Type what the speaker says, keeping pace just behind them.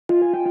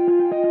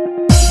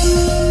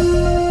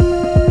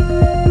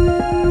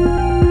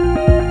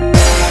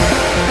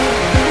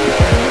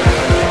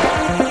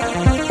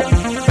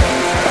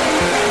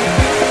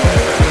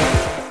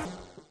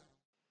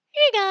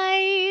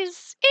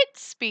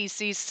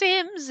Spacey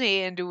Sims,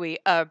 and we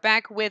are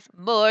back with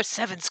more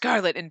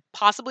 7'Scarlet and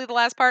possibly the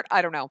last part.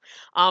 I don't know.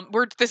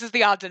 This is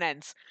the odds and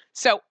ends.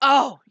 So,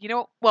 well,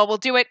 we'll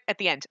do it at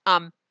the end.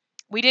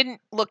 We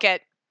didn't look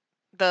at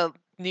the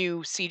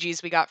new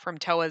CGs we got from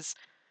Toa's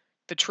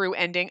the true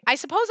ending. I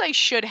suppose I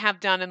should have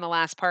done in the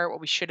last part.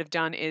 What we should have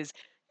done is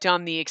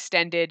done the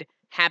extended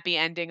happy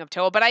ending of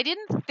Toa, but I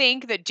didn't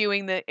think that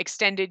doing the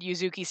extended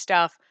Yuzuki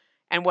stuff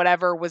and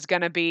whatever was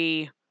gonna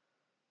be.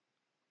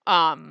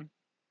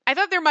 I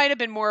thought there might have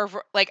been more of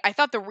I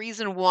thought the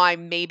reason why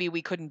maybe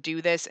we couldn't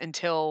do this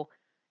until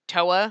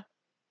Toa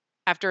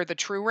after the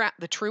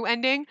true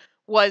ending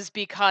was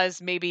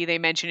because maybe they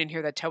mentioned in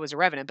here that Toa's a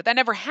revenant, but that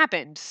never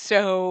happened.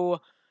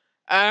 So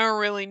I don't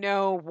really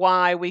know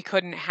why we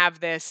couldn't have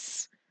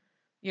this.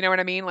 You know what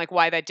I mean? Like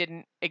why that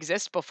didn't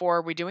exist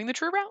before we doing the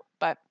true route.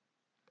 But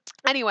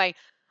anyway,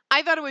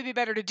 I thought it would be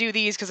better to do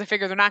these because I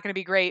figure they're not going to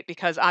be great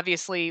because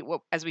obviously,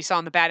 as we saw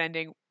in the bad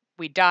ending,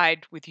 we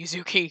died with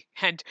Yuzuki,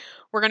 and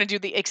we're going to do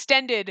the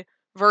extended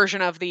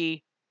version of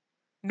the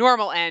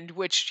normal end,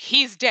 which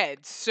he's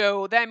dead.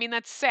 So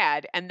that's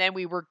sad. And then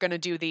we were going to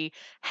do the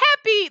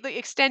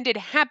extended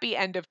happy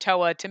end of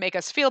Toa to make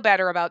us feel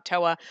better about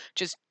Toa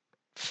just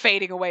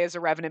fading away as a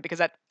revenant because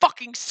that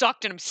fucking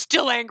sucked, and I'm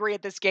still angry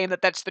at this game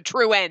that's the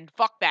true end.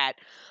 Fuck that.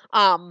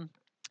 And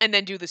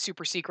then do the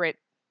super secret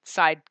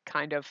side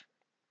kind of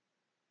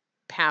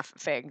path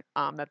thing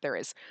that there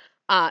is.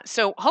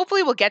 So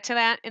hopefully we'll get to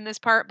that in this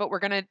part, but we're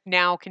going to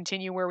now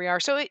continue where we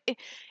are. So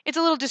it's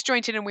a little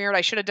disjointed and weird.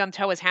 I should have done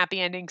Toa's happy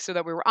ending so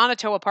that we were on a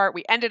Toa part.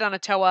 We ended on a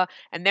Toa,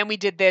 and then we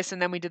did this,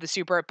 and then we did the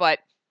super, but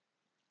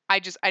I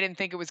didn't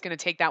think it was going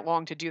to take that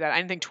long to do that. I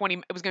didn't think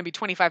it was going to be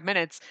 25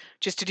 minutes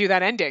just to do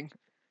that ending.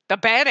 The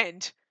bad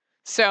end.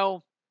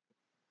 So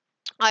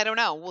I don't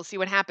know. We'll see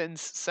what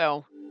happens.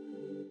 So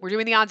we're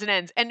doing the odds and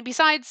ends. And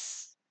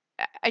besides,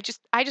 I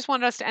just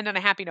wanted us to end on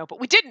a happy note, but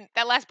we didn't.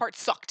 That last part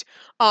sucked.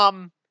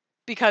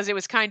 Because it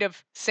was kind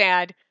of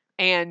sad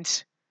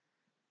and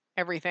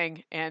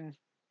everything, and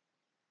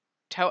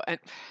the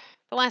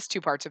last two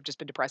parts have just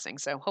been depressing.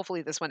 So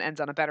hopefully this one ends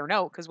on a better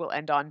note because we'll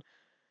end on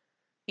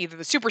either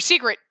the super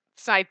secret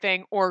side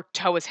thing or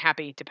Toa's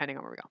happy, depending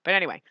on where we go. But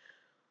anyway,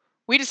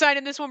 we decided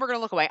in this one we're going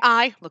to look away.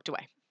 I looked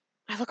away.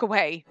 I look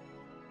away.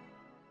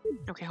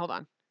 Okay, hold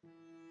on.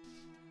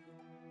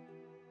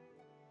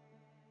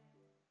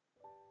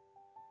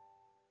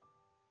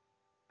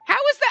 How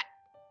is that?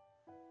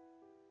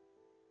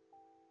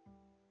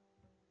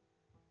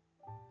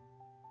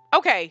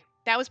 Okay,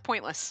 that was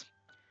pointless.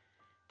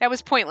 That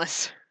was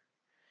pointless.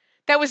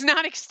 That was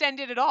not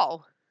extended at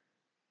all.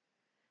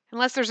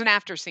 Unless there's an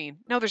after scene.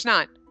 No, there's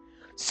not.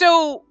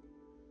 So,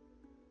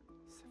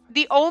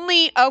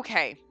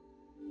 okay.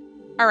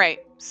 All right,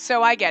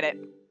 so I get it.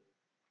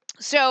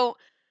 So,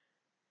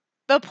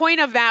 the point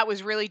of that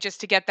was really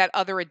just to get that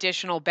other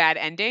additional bad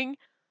ending.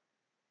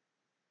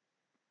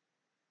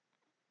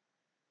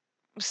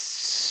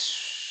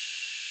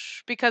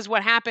 Because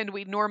what happened,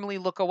 we'd normally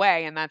look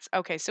away, and that's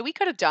okay. So we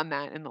could have done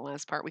that in the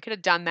last part. We could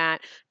have done that,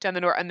 done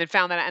the and then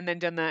found that, and then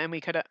done the, and we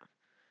could have.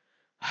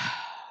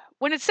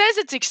 When it says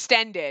it's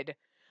extended,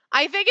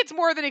 I think it's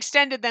more than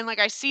extended than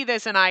I see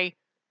this and I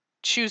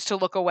choose to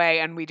look away,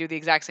 and we do the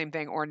exact same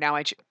thing, or now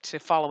I choose to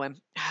follow him.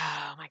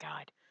 Oh my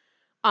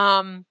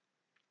god.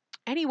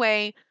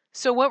 Anyway,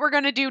 so what we're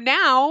gonna do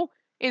now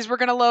is we're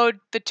gonna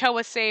load the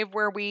Toa save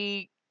where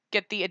we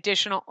get the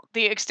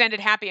extended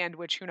happy end,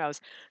 which who knows.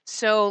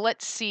 So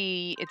let's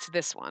see, it's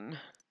this one.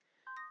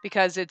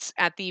 Because it's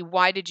at the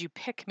why did you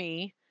pick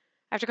me?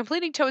 After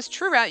completing Toa's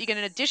true route, you get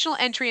an additional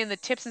entry in the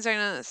tips and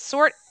a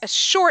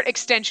short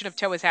extension of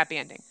Toa's happy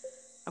ending.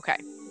 Okay.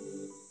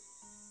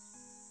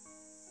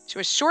 So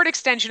a short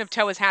extension of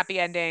Toa's happy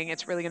ending.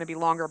 It's really going to be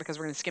longer because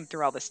we're going to skim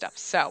through all this stuff.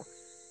 So.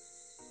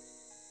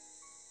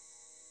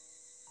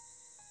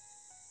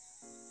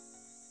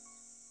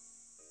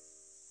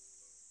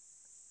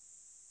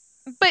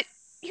 But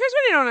here's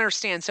what I don't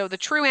understand. So the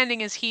true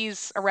ending is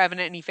he's a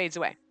revenant and he fades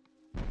away.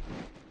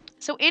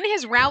 So in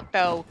his route,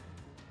 though,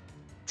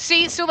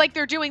 see, so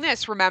they're doing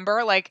this,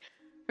 remember?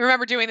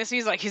 Remember doing this,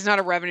 and he's not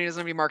a revenant, he doesn't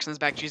have any marks on his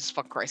back. Jesus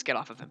fuck Christ, get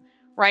off of him.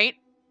 Right?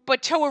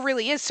 But Toa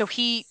really is, so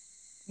he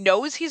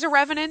knows he's a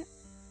revenant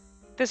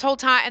this whole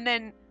time, and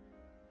then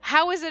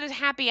how is it a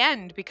happy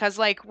end? Because,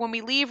 when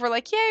we leave, we're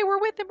like, yay, we're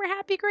with him, we're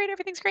happy, great,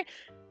 everything's great.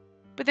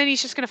 But then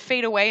he's just gonna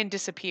fade away and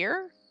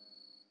disappear?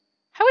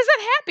 How is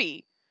that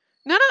happy?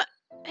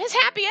 His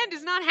happy end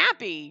is not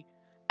happy.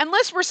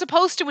 Unless we're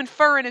supposed to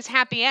infer in his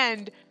happy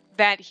end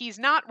that he's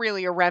not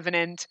really a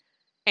revenant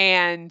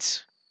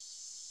and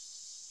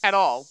at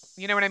all.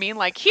 You know what I mean?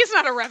 He's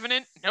not a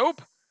revenant.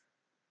 Nope.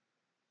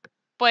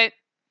 But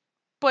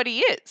he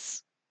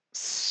is.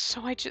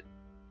 So I just...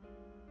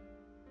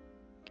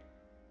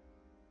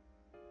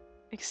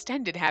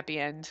 Extended happy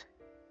end.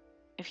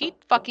 If he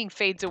fucking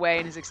fades away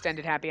in his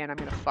extended happy end, I'm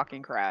gonna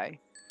fucking cry.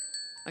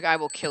 I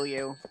will kill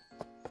you.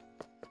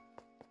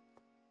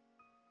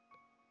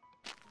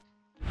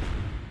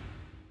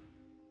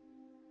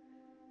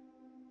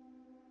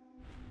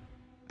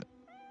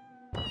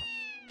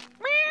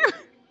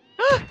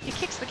 He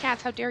kicks the cat.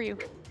 cats. How dare you?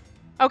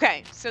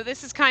 Okay, so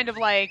this is kind of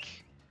like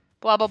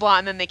blah, blah, blah,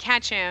 and then they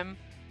catch him,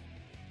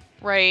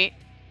 right?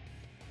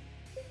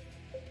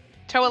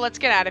 Toa, let's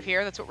get out of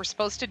here. That's what we're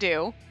supposed to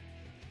do.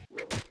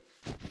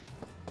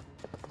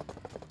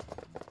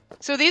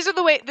 So this is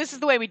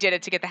the way we did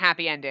it to get the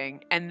happy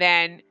ending. And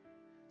then,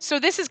 so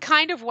this is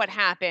kind of what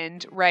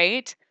happened,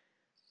 right?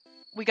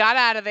 We got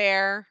out of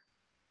there.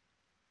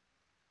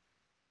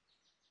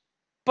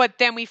 But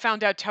then we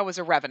found out Toa's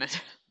a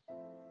revenant.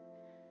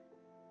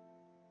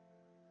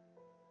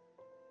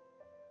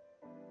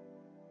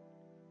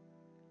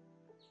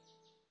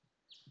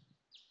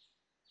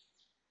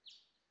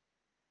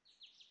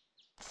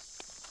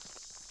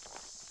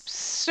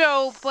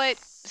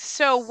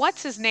 So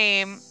what's his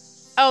name?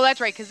 Oh,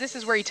 that's right, because this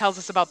is where he tells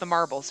us about the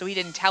marble. So he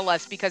didn't tell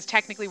us because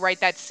technically, right,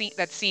 that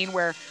scene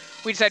where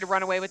we decided to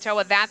run away with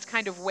Toa, that's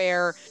kind of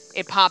where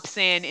it pops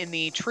in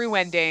the true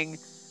ending,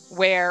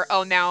 where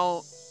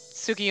now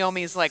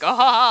Tsukiyomi's like,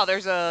 oh,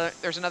 there's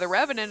another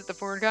revenant at the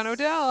Furkan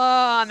Hotel,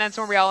 and that's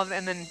where we all,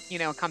 and then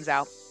it comes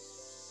out.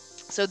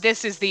 So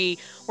this is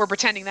we're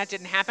pretending that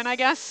didn't happen, I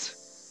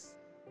guess.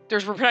 We're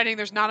pretending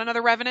there's not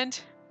another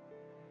revenant.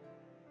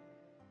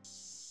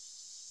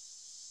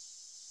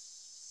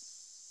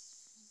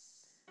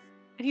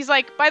 And he's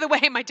like, by the way,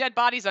 my dead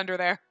body's under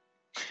there.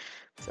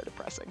 So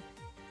depressing.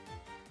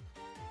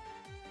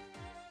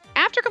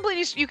 After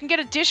completing, you can get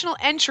additional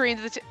entry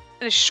into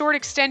a short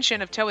extension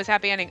of Toa's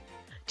happy ending.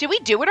 Did we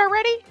do it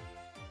already?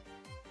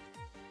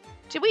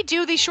 Did we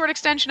do the short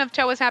extension of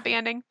Toa's happy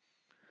ending?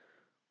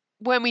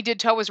 When we did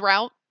Toa's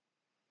route?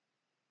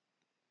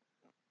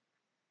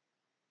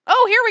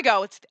 Oh, here we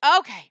go. It's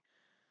okay.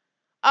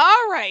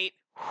 All right.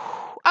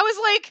 I was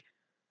like,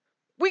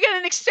 we get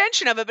an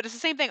extension of it, but it's the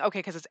same thing. Okay,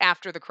 because it's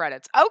after the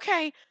credits.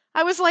 Okay.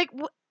 I was like,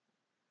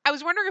 I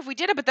was wondering if we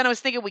did it, but then I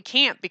was thinking we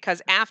can't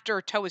because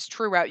after Toa's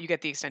true route, you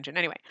get the extension.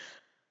 Anyway,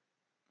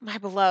 my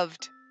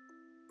beloved,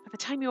 by the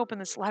time you open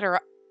this letter,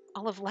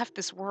 I'll have left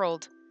this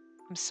world.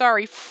 I'm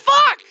sorry.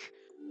 Fuck!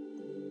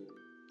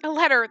 A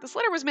letter. This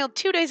letter was mailed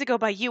 2 days ago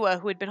by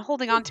Yua, who had been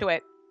holding on to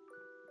it.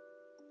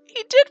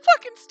 He did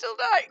fucking still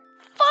die.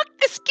 Fuck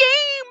this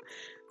game!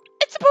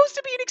 It's supposed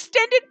to be an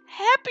extended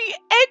happy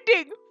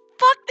ending.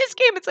 Fuck this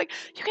game. It's like,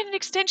 you get an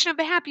extension of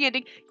the happy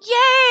ending.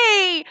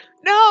 Yay!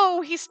 No,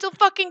 he's still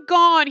fucking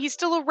gone. He's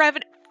still a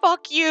revenant.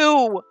 Fuck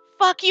you.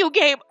 Fuck you,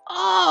 game.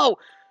 Oh!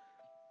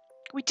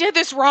 We did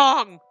this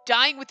wrong.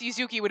 Dying with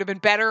Yuzuki would have been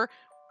better.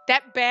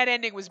 That bad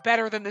ending was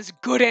better than this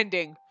good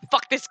ending.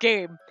 Fuck this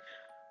game.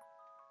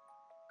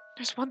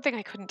 There's one thing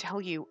I couldn't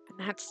tell you,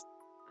 and that's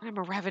I'm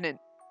a revenant.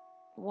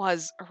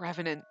 Was a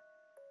revenant.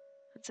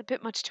 It's a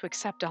bit much to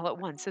accept all at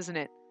once, isn't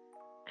it?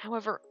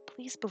 However,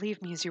 please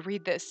believe me as you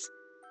read this,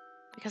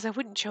 because I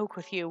wouldn't joke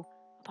with you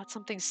about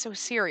something so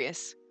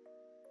serious.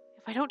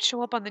 If I don't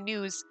show up on the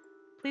news,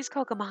 please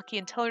call Gamaki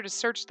and tell her to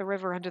search the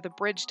river under the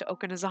bridge to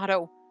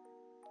Okinazato.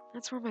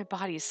 That's where my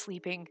body is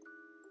sleeping.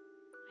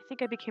 I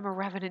think I became a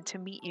revenant to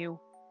meet you.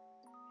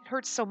 It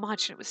hurt so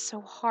much and it was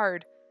so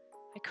hard.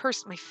 I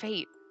cursed my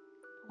fate.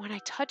 But when I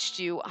touched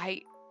you,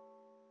 I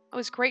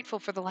was grateful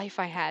for the life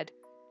I had,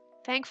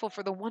 thankful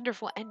for the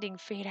wonderful ending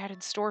fate had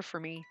in store for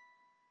me.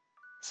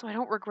 So I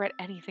don't regret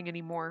anything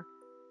anymore.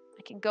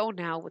 I can go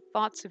now with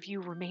thoughts of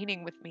you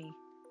remaining with me.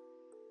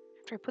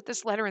 After I put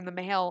this letter in the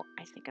mail,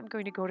 I think I'm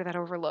going to go to that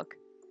overlook.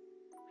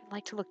 I'd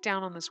like to look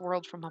down on this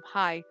world from up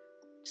high,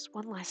 just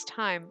one last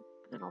time,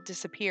 and then I'll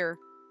disappear.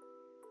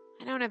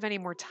 I don't have any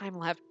more time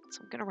left,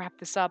 so I'm going to wrap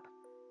this up.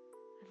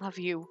 I love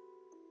you.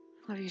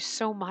 I love you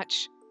so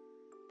much.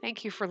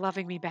 Thank you for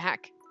loving me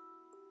back.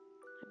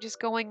 I'm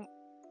just going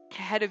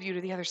ahead of you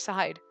to the other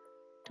side.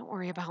 Don't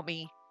worry about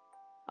me.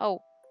 Oh,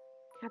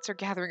 cats are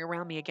gathering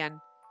around me again.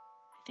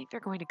 I think they're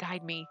going to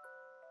guide me.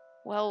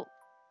 Well,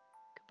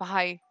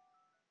 goodbye,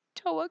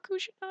 Toa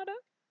Kushinada.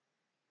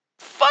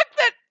 Fuck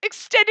that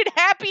extended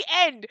happy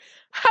end!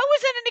 How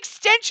is that an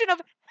extension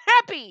of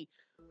happy?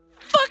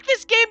 Fuck,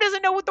 this game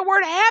doesn't know what the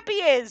word happy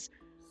is!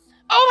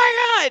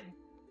 Oh my god!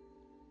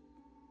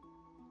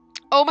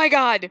 Oh my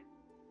god.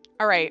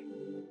 Alright.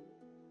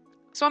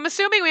 So I'm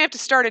assuming we have to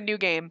start a new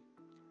game.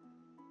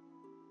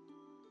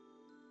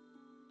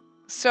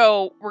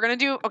 So we're gonna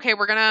do... Okay,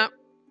 we're gonna...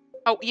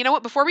 Oh, you know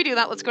what? Before we do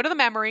that, let's go to the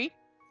memory.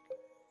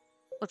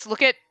 Let's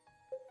look at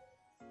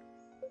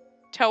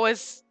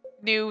Toa's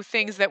new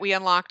things that we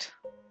unlocked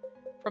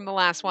from the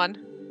last one.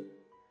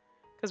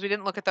 Because we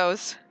didn't look at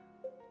those.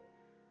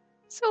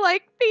 So,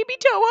 like, baby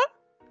Toa.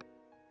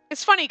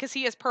 It's funny because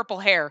he has purple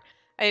hair.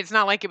 It's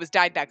not like it was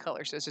dyed that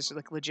color, so it's just,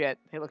 like, legit.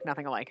 They look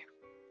nothing alike.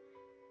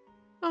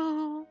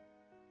 Oh.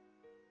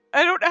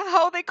 I don't know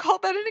how they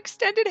called that an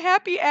extended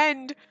happy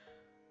end.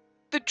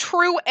 The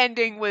true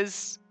ending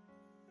was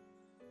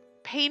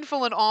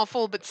painful and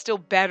awful, but still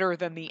better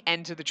than the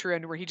end to the true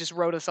end where he just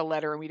wrote us a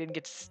letter and we didn't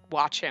get to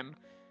watch him.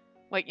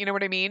 Like, you know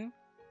what I mean?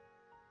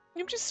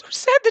 I'm just so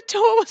sad that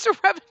Toa was a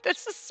revenant.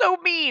 This is so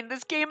mean.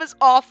 This game is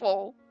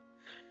awful.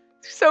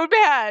 So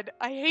bad.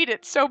 I hate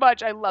it so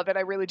much. I love it.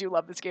 I really do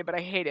love this game, but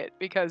I hate it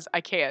because I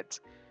can't.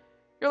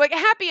 You're like,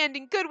 happy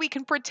ending, good, we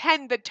can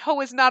pretend that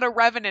Toe is not a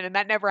Revenant and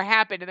that never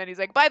happened. And then he's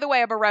like, by the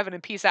way, I'm a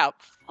Revenant, peace out.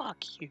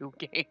 Fuck you,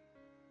 game.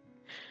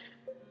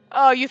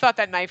 Oh, you thought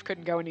that knife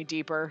couldn't go any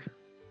deeper.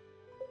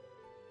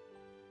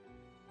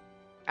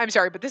 I'm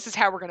sorry, but this is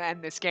how we're going to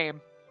end this game.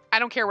 I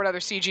don't care what other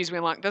CGs we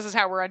unlock. This is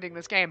how we're ending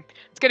this game.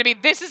 It's going to be,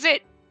 this is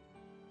it.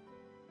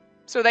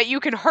 So that you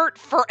can hurt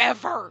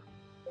forever.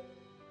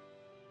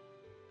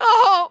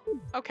 Oh,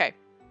 okay.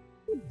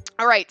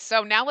 All right,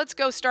 so now let's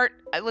go start,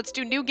 let's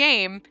do new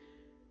game.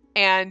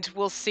 And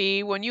we'll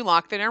see when you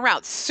lock the inner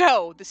route.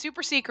 So, the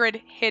super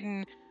secret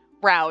hidden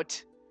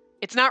route.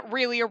 It's not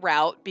really a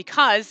route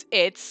because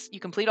you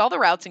complete all the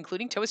routes,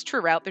 including Toa's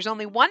true route. There's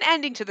only one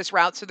ending to this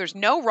route, so there's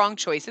no wrong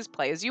choices.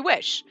 Play as you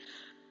wish.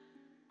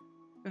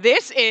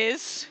 This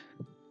is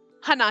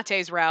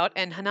Hanate's route,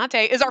 and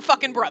Hanate is our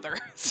fucking brother.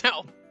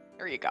 So,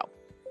 there you go.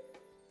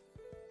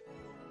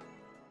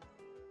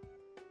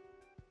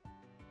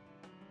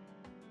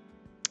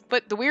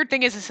 But the weird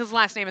thing is his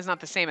last name is not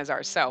the same as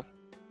ours, so...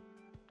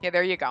 yeah,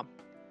 there you go.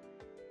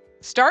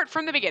 Start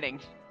from the beginning.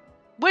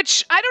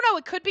 Which, I don't know,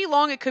 it could be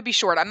long, it could be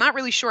short. I'm not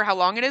really sure how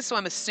long it is, so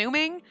I'm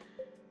assuming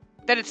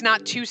that it's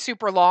not too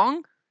super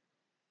long.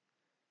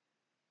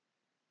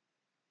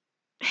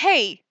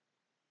 Hey.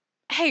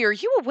 Hey, are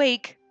you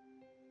awake?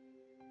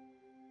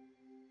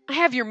 I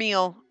have your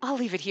meal. I'll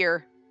leave it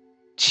here.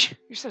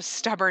 You're so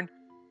stubborn.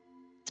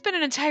 It's been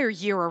an entire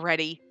year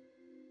already.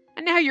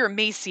 And now you're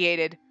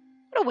emaciated.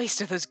 What a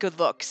waste of those good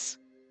looks.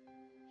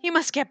 You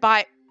must get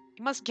by...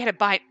 You must get it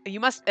by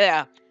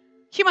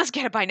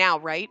now,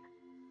 right?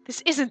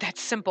 This isn't that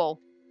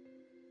simple.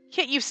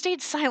 Yet you've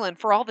stayed silent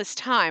for all this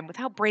time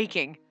without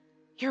breaking.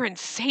 You're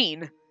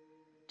insane.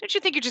 Don't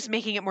you think you're just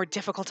making it more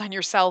difficult on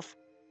yourself?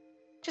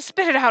 Just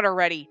spit it out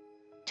already.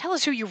 Tell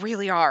us who you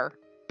really are.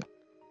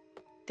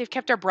 They've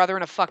kept our brother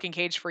in a fucking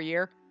cage for a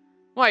year.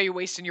 Why are you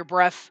wasting your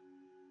breath?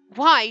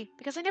 Why?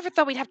 Because I never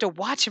thought we'd have to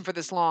watch him for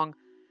this long.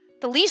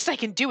 The least I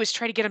can do is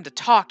try to get him to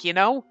talk, you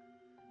know?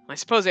 I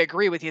suppose I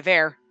agree with you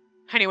there.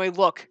 Anyway,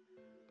 look.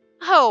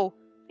 Oh,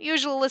 the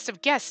usual list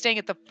of guests staying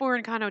at the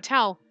Furinkan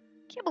Hotel.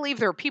 Can't believe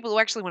there are people who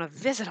actually want to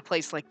visit a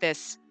place like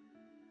this.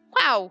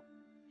 Wow,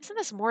 isn't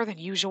this more than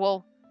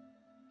usual?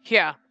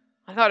 Yeah,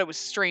 I thought it was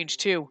strange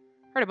too.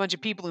 Heard a bunch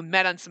of people who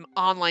met on some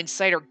online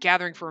site are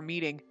gathering for a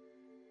meeting.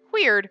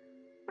 Weird.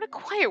 What a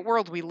quiet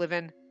world we live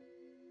in.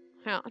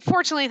 Well,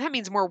 unfortunately, that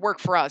means more work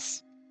for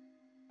us.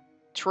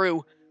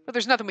 True, but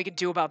there's nothing we can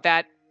do about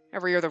that.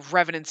 Every year the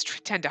revenants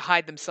tend to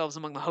hide themselves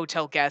among the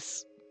hotel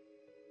guests.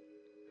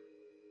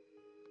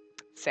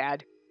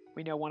 Sad.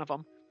 We know one of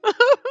them.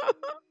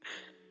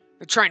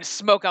 They're trying to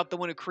smoke out the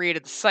one who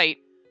created the site.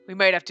 We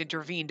might have to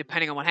intervene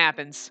depending on what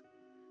happens.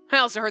 I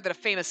also heard that a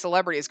famous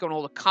celebrity is going to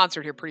hold a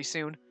concert here pretty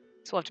soon,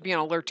 so we'll have to be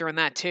on alert during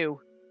that too.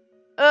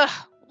 Ugh,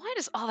 why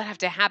does all that have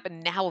to happen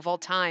now of all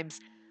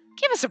times?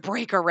 Give us a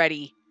break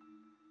already.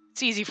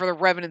 It's easy for the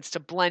revenants to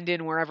blend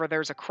in wherever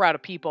there's a crowd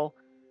of people.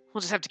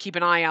 We'll just have to keep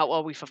an eye out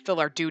while we fulfill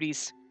our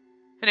duties.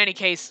 In any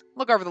case,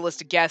 look over the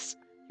list of guests.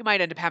 You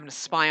might end up having to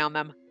spy on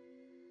them.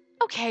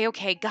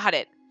 Okay, got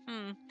it.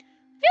 I feel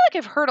like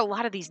I've heard a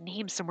lot of these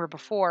names somewhere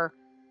before.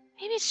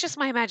 Maybe it's just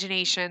my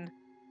imagination.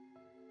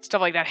 Stuff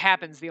like that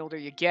happens the older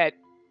you get.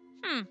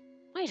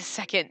 Wait a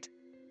second.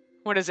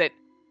 What is it?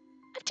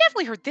 I've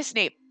definitely heard this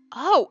name.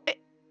 Oh,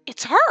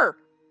 it's her.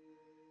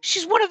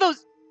 She's one of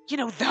those,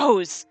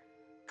 those.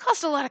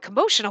 Caused a lot of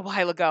commotion a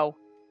while ago.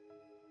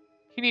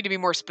 You need to be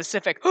more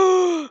specific.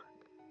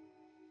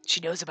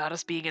 She knows about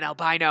us being an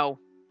albino.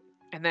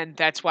 And then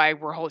that's why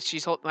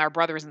our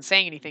brother isn't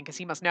saying anything, because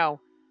he must know.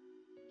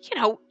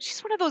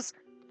 She's one of those,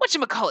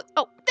 whatchamacallit.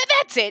 Oh,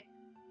 that's it.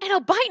 An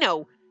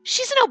albino.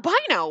 She's an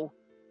albino.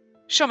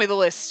 Show me the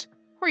list.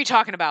 What are you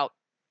talking about?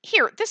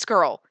 Here, this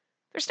girl.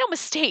 There's no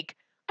mistake.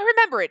 I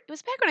remember it. It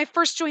was back when I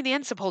first joined the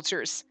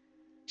Ensepultures.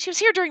 She was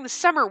here during the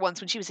summer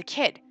once when she was a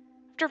kid.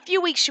 After a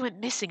few weeks, she went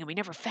missing and we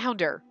never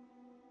found her.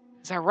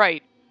 Is that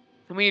right?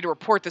 Then we need to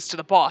report this to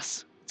the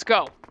boss. Let's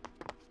go.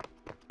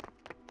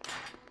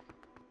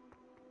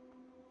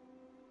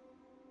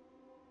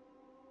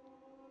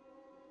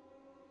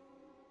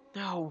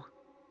 No.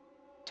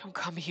 Don't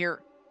come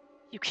here.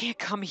 You can't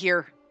come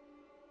here.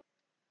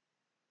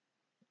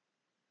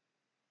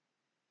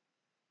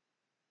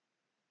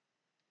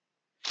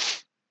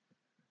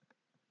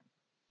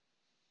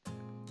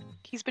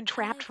 He's been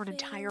trapped for an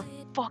entire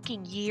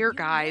fucking year,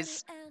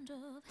 guys.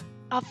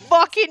 A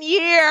fucking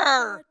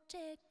year!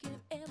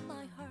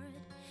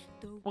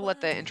 We'll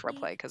let the intro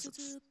play, because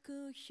it's...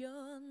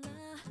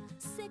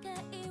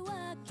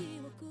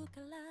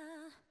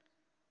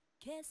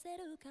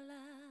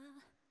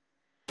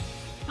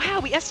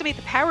 Wow, we estimate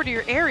the power to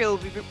your area will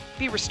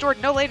be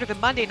restored no later than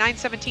Monday,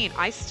 9/17.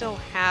 I still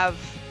have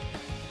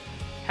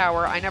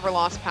power. I never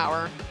lost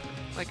power.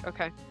 Like,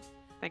 okay.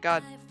 Thank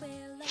God.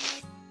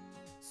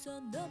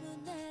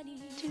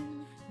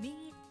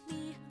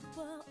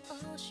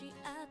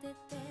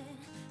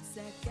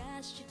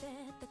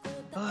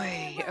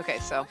 Oy. Okay,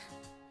 so.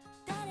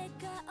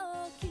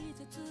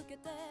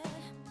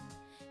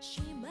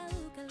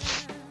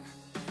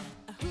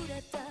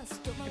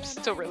 Oops.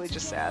 still really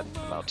just sad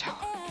about Toa.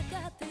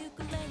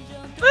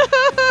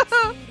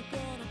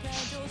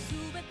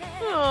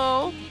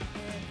 Oh.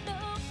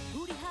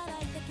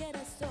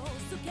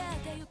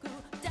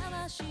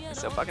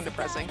 It's so fucking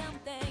depressing.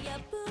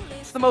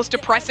 It's the most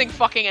depressing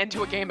fucking end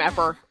to a game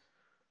ever.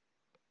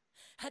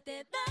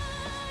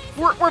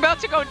 We're about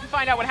to go and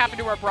find out what happened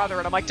to our brother,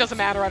 and I'm like, doesn't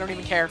matter, I don't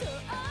even care.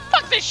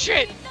 Fuck this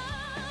shit!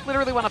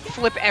 Literally want to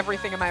flip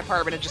everything in my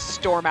apartment and just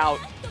storm out.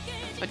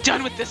 I'm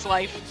done with this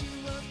life.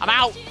 I'm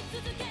out.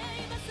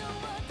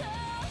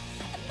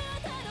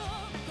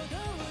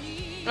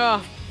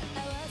 Ugh.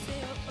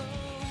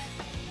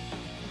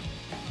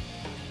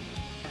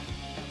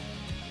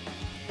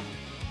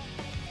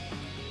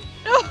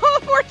 Oh,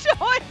 poor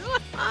toys.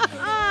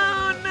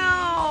 Oh,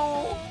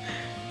 no.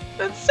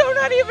 That's so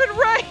not even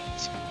right.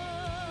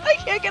 I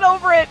can't get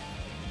over it.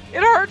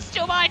 It hurts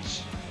too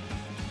much.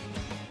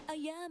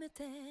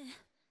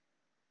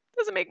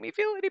 Doesn't make me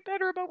feel any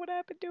better about what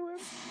happened to him.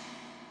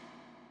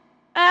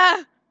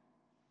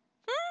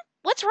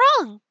 What's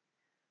wrong?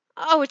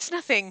 Oh, it's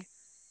nothing.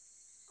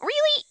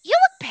 Really? You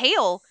look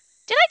pale.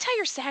 Did I tie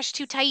your sash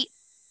too tight?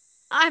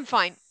 I'm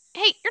fine.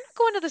 Hey, you're not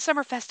going to the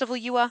summer festival,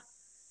 Yua?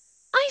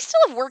 I still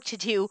have work to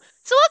do,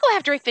 so I'll go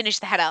after I finish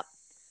that up.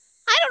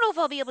 I don't know if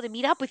I'll be able to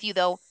meet up with you,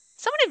 though.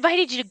 Someone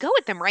invited you to go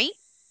with them, right?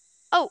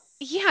 Oh,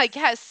 yeah, I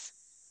guess.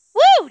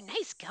 Woo!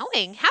 Nice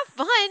going. Have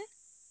fun.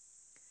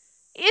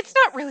 It's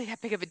not really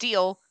that big of a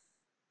deal.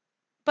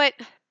 But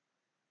the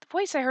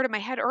voice I heard in my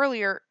head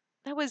earlier,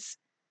 that was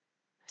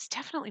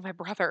definitely my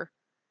brother.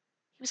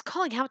 He was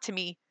calling out to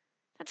me.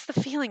 That's the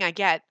feeling I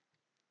get.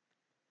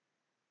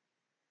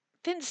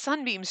 Thin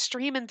sunbeams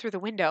streaming through the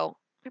window.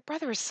 My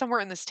brother is somewhere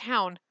in this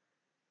town.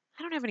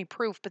 I don't have any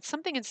proof, but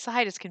something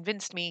inside has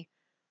convinced me.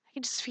 I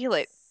can just feel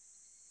it.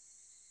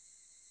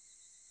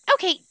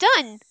 Okay,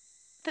 done.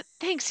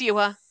 Thanks,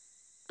 Yua.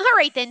 All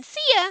right then,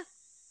 see ya.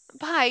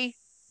 Bye.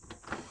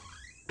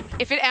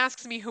 If it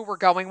asks me who we're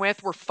going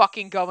with, we're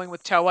fucking going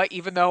with Toa,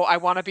 even though I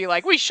want to be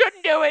like, we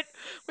shouldn't do it.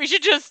 We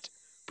should just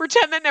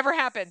pretend that never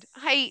happened.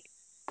 I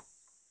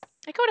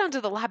go down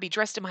to the lobby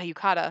dressed in my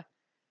yukata.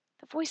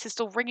 The voice is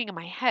still ringing in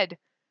my head.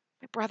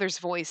 My brother's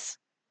voice.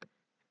 My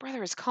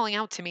brother is calling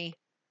out to me.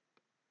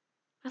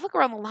 I look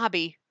around the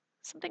lobby.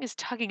 Something is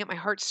tugging at my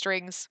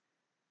heartstrings.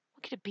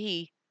 What could it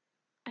be?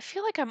 I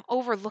feel like I'm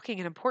overlooking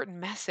an important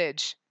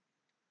message.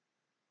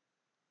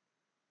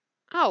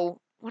 Oh,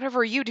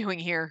 whatever are you doing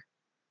here?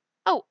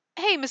 Oh,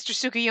 hey, Mr.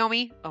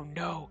 Tsukuyomi. Oh,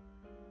 no.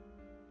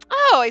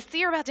 Oh, I see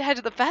you're about to head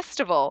to the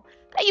festival.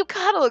 That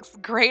yukata looks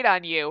great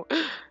on you.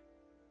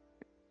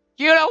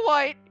 You know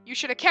what? You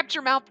should have kept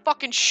your mouth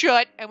fucking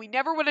shut, and we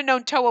never would have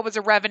known Toa was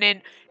a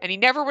revenant, and he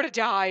never would have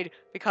died,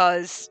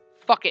 because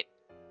fuck it.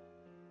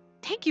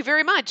 Thank you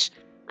very much.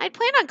 I'd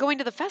planned on going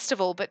to the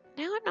festival, but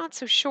now I'm not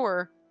so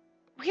sure.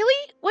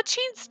 Really? What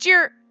changed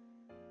your...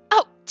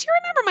 Oh, do you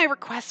remember my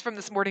request from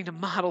this morning to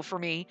model for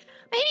me?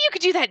 Maybe you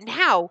could do that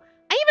now.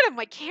 I even have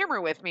my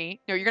camera with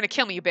me. No, you're gonna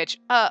kill me, you bitch.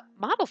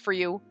 Model for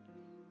you?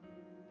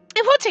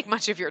 It won't take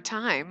much of your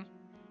time.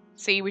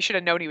 See, we should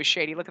have known he was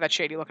shady. Look at that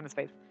shady look in his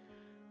face.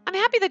 I'm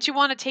happy that you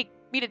want to take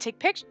me to take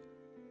pictures.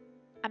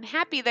 I'm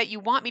happy that you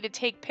want me to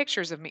take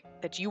pictures of me.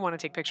 That you want to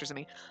take pictures of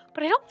me.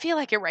 But I don't feel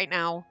like it right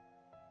now.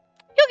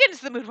 You'll get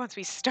into the mood once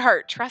we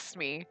start. Trust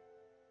me.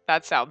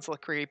 That sounds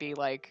creepy.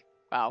 Like,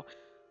 wow.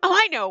 Oh,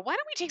 I know. Why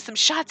don't we take some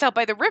shots out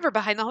by the river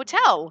behind the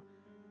hotel?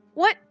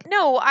 What?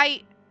 No,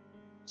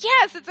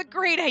 Yes, it's a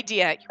great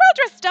idea. You're all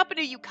dressed up in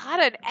a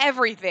yukata and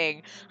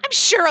everything. I'm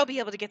sure I'll be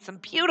able to get some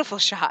beautiful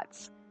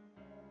shots.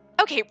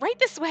 Okay, right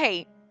this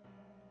way.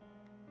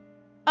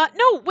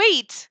 No,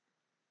 wait.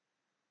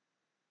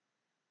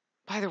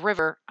 By the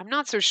river. I'm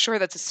not so sure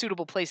that's a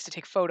suitable place to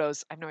take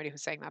photos. I have no idea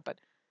who's saying that, but...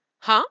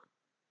 Huh?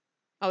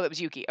 Oh, that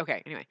was Yuki.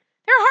 Okay, anyway.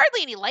 There are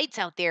hardly any lights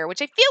out there,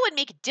 which I feel would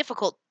make it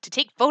difficult to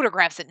take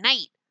photographs at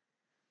night.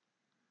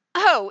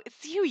 Oh,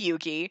 it's you,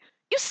 Yuki.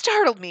 You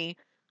startled me.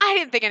 I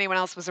didn't think anyone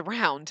else was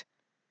around.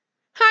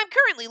 I'm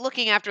currently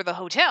looking after the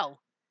hotel.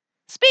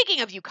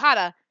 Speaking of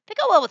yukata, they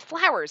go well with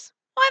flowers.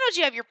 Why don't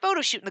you have your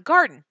photo shoot in the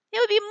garden? It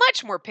would be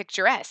much more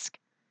picturesque.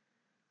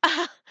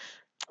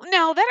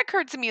 No, that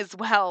occurred to me as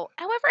well.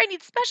 However, I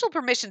need special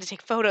permission to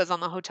take photos on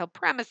the hotel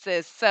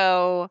premises,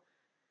 so...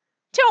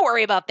 Don't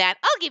worry about that.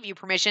 I'll give you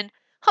permission.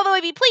 Although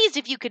I'd be pleased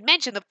if you could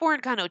mention the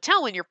Foreign Con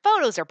Hotel when your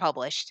photos are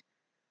published.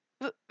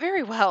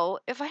 Very well.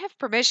 If I have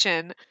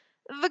permission,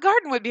 the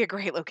garden would be a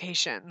great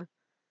location.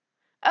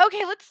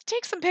 Okay, let's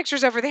take some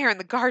pictures over there in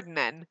the garden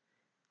then.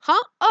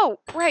 Huh? Oh,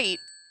 right.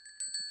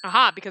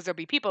 Aha, because there'll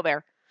be people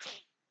there.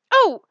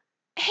 Oh,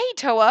 hey,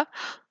 Toa.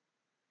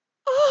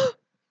 Oh,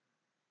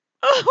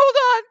 hold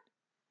on.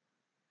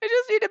 I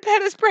just need to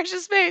pet his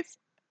precious face.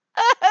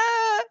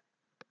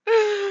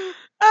 Oh,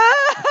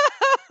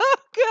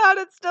 God,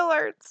 it still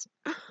hurts.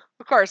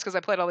 Of course, because I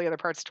played all the other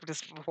parts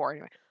just before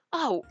anyway.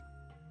 Oh,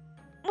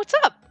 what's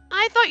up?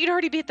 I thought you'd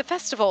already be at the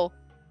festival.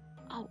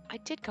 Oh, I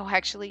did go,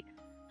 actually.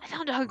 I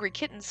found a hungry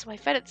kitten, so I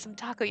fed it some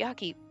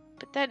takoyaki.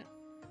 But then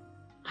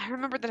I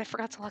remembered that I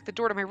forgot to lock the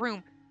door to my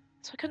room,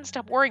 so I couldn't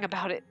stop worrying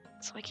about it.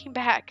 So I came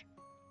back.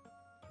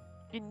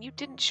 And you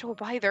didn't show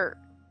up either.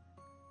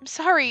 I'm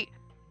sorry.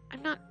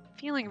 I'm not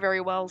feeling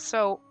very well,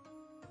 so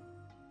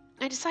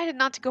I decided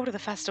not to go to the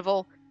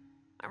festival.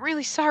 I'm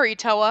really sorry,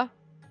 Toa.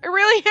 I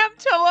really am,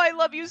 Toa. I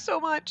love you so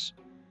much.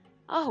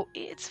 Oh,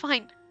 it's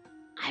fine.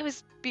 I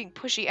was being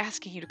pushy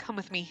asking you to come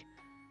with me.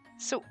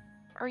 So,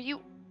 are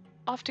you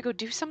off to go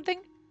do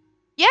something?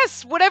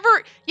 Yes,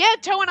 whatever. Yeah,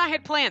 Toa and I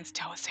had plans.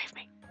 Toa, save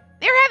me.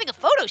 They're having a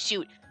photo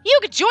shoot. You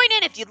could join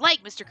in if you'd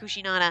like, Mr.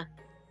 Kushinada.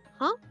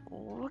 Huh?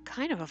 What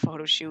kind of a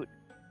photo shoot?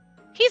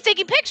 He's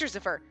taking pictures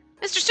of her.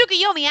 Mr.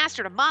 Tsukuyomi asked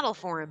her to model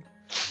for him.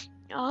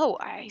 Oh,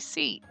 I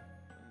see.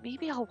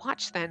 Maybe I'll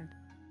watch then.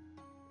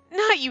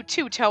 Not you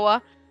too,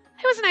 Toa.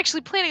 I wasn't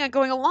actually planning on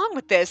going along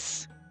with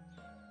this.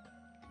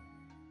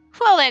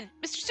 Well then,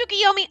 Mr.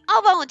 Tsukuyomi,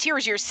 I'll volunteer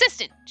as your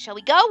assistant. Shall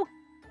we go?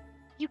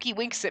 Yuki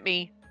winks at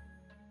me.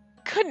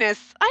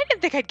 Goodness, I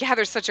didn't think I'd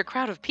gather such a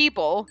crowd of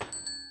people.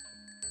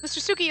 Mr.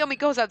 Tsukuyomi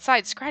goes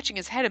outside, scratching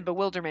his head in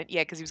bewilderment.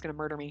 Yeah, because he was going to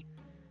murder me.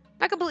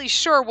 Not completely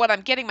sure what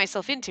I'm getting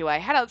myself into. I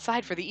head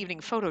outside for the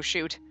evening photo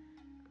shoot.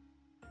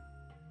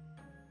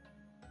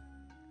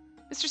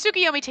 Mr.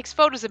 Tsukuyomi takes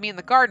photos of me in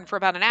the garden for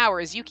about an hour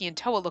as Yuki and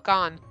Toa look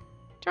on.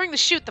 During the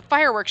shoot, the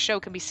fireworks show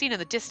can be seen in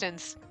the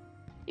distance.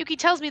 Yuki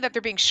tells me that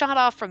they're being shot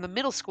off from the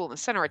middle school in the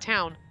center of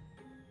town.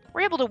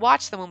 We're able to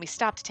watch them when we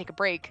stop to take a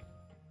break.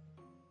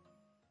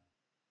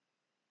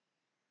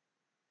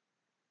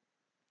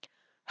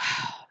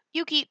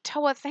 Yuki,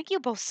 Toa, thank you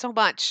both so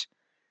much.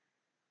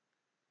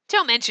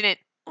 Don't mention it.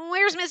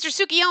 Where's Mr.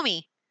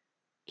 Tsukuyomi?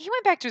 He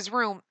went back to his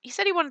room. He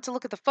said he wanted to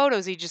look at the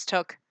photos he just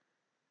took.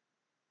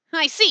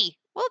 I see.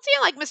 Well, it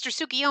seemed like Mr.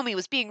 Tsukuyomi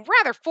was being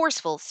rather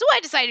forceful, so I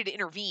decided to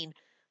intervene.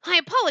 I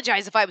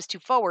apologize if I was too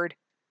forward.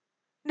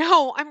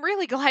 No, I'm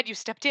really glad you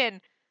stepped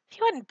in. If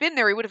you hadn't been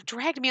there, he would have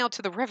dragged me out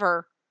to the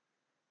river.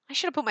 I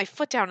should have put my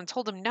foot down and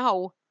told him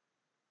no.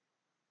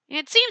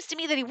 It seems to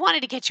me that he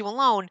wanted to get you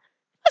alone.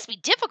 It must be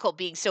difficult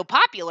being so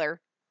popular.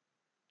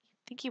 You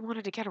think he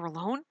wanted to get her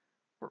alone?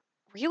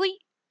 Really?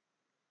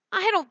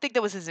 I don't think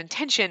that was his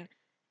intention.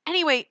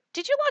 Anyway,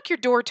 did you lock your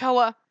door,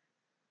 Toa?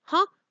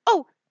 Huh?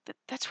 Oh,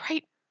 that's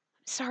right.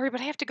 I'm sorry,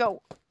 but I have to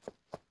go.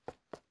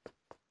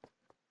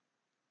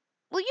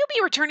 Will you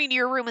be returning to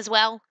your room as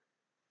well?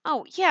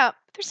 Oh, yeah,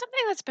 there's something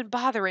that's been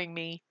bothering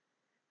me.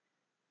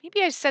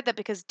 Maybe I said that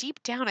because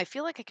deep down I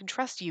feel like I can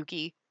trust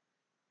Yuki.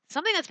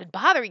 Something that's been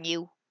bothering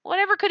you?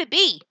 Whatever could it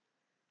be?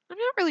 I'm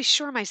not really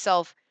sure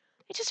myself.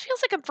 It just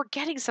feels like I'm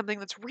forgetting something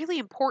that's really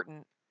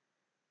important.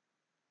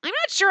 I'm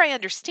not sure I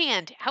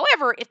understand.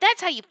 However, if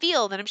that's how you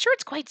feel, then I'm sure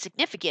it's quite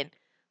significant.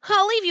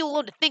 I'll leave you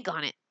alone to think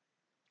on it.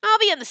 I'll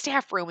be in the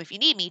staff room if you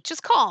need me.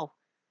 Just call.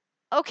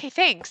 Okay,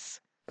 thanks.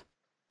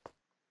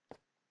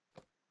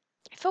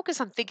 I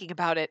focus on thinking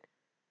about it.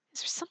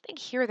 Is there something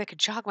here that could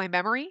jog my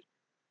memory?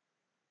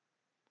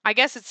 I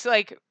guess it's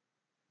like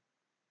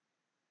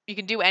you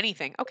can do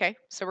anything. Okay,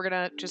 so we're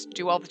going to just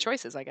do all the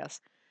choices, I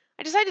guess.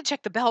 I decide to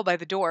check the bell by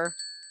the door.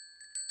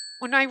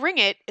 When I ring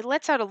it, it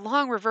lets out a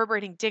long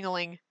reverberating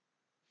ding-a-ling.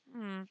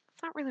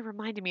 It's not really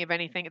reminding me of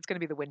anything. It's going to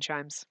be the wind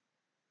chimes.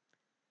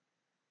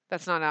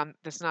 That's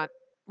not.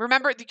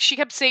 Remember, she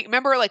kept saying,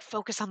 remember, like,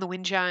 focus on the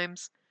wind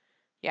chimes.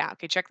 Yeah,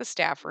 okay, check the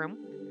staff room.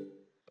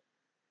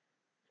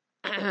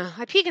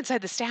 I peek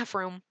inside the staff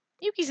room.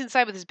 Yuki's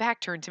inside with his back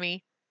turned to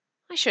me.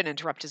 I shouldn't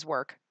interrupt his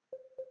work.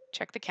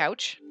 Check the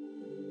couch.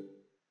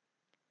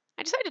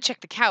 I decide to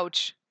check the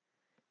couch.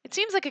 It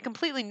seems like a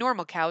completely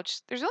normal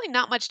couch. There's really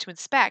not much to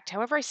inspect,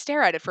 however I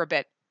stare at it for a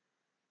bit.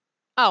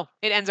 Oh,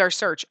 it ends our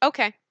search.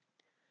 Okay.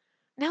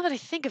 Now that I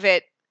think of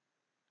it,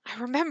 I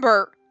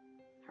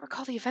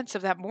recall the events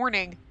of that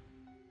morning.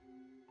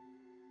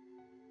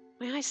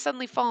 My eyes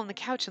suddenly fall on the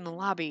couch in the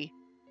lobby.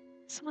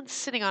 Someone's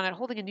sitting on it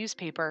holding a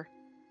newspaper.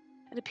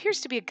 It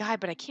appears to be a guy,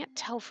 but I can't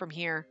tell from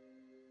here.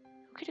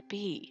 Who could it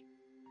be?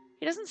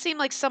 He doesn't seem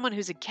like someone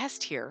who's a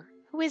guest here.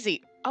 Who is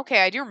he?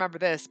 Okay, I do remember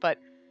this, but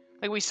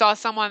like we saw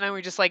someone and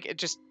we just like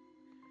if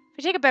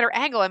I take a better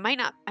angle, I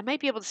might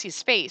be able to see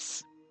his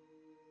face.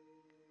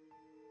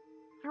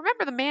 I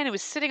remember the man who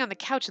was sitting on the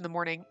couch in the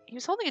morning. He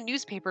was holding a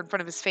newspaper in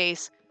front of his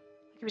face,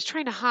 like he was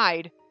trying to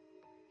hide.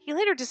 He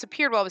later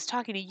disappeared while I was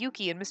talking to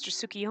Yuki and Mr.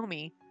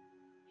 Tsukuyomi.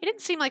 He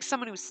didn't seem like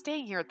someone who was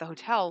staying here at the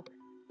hotel.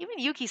 Even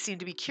Yuki seemed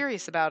to be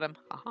curious about him.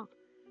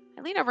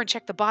 I lean over and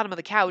check the bottom of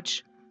the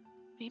couch.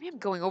 Maybe I'm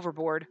going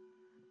overboard.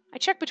 I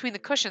check between the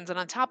cushions and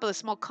on top of the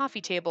small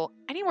coffee table,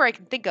 anywhere I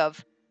can think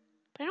of,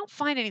 but I don't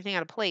find anything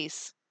out of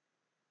place.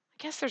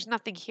 I guess there's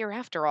nothing here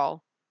after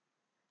all.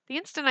 The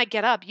instant I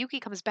get up,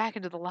 Yuki comes back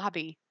into the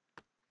lobby.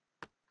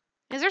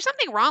 Is there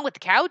something wrong with the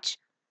couch?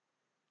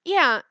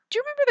 Yeah, do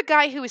you remember the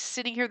guy who was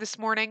sitting here this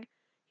morning?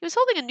 He was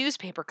holding a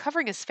newspaper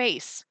covering his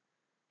face.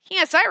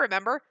 Yes, I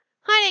remember.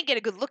 I didn't get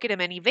a good look at him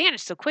and he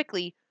vanished so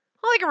quickly.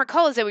 All I can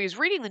recall is that he was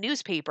reading the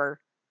newspaper.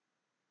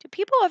 Do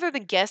people other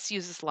than guests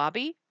use this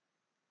lobby?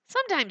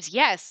 Sometimes,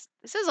 yes.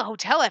 This is a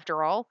hotel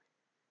after all.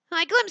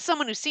 I glimpsed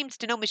someone who seems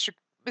to know Mr.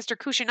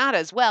 Kushinada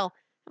as well,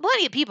 and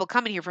plenty of people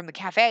coming here from the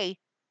cafe.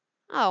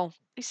 Oh,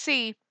 I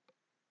see.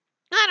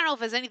 I don't know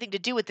if it has anything to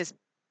do with this,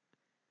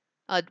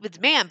 with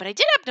the man, but I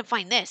did happen to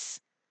find this.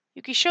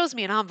 Yuki shows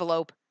me an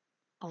envelope.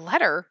 A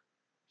letter?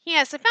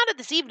 Yes, I found it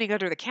this evening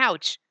under the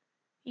couch.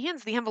 He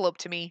hands the envelope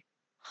to me.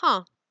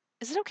 Huh.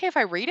 Is it okay if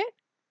I read it?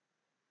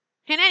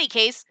 In any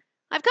case,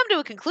 I've come to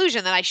a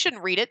conclusion that I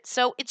shouldn't read it,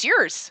 so it's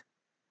yours.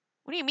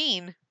 What do you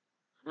mean?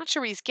 I'm not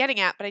sure what he's getting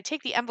at, but I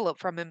take the envelope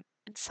from him.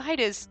 Inside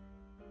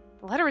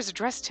the letter is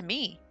addressed to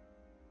me.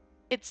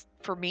 It's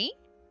for me?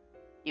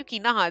 Yuki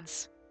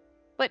nods.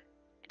 But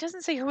it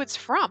doesn't say who it's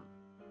from.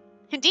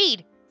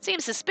 Indeed, it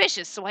seems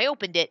suspicious, so I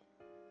opened it.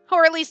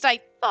 Or at least I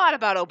thought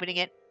about opening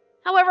it.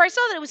 However, I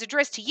saw that it was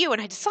addressed to you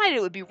and I decided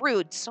it would be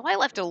rude, so I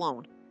left it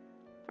alone.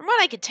 From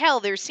what I could tell,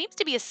 there seems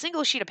to be a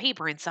single sheet of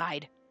paper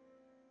inside.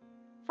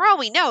 For all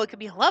we know, it could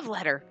be a love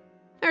letter.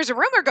 There's a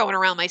rumor going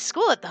around my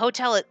school that the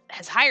hotel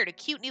has hired a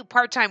cute new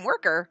part-time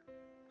worker.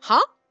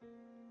 Huh?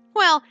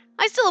 Well,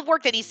 I still have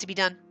work that needs to be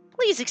done.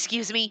 Please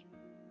excuse me.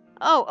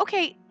 Oh,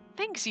 okay.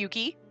 Thanks,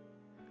 Yuki.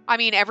 I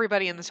mean,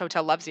 everybody in this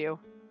hotel loves you.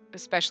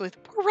 Especially the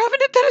poor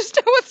revenant that is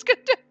Toa's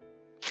gonna.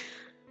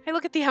 I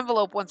look at the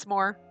envelope once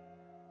more.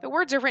 The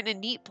words are written in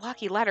neat,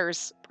 blocky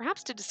letters,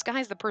 perhaps to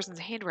disguise the person's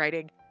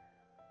handwriting.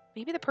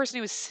 Maybe the person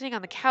who was sitting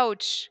on the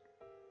couch,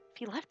 if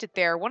he left it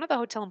there, one of the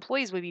hotel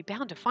employees would be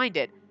bound to find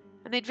it,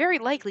 and they'd very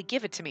likely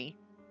give it to me.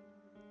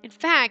 In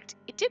fact,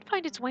 it did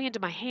find its way into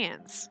my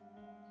hands.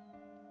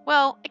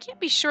 Well, I can't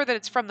be sure that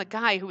it's from the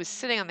guy who was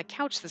sitting on the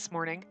couch this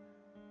morning.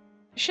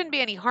 There shouldn't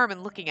be any harm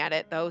in looking at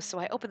it, though, so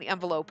I open the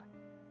envelope.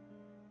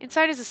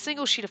 Inside is a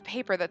single sheet of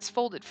paper that's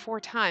folded 4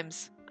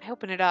 times. I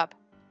open it up.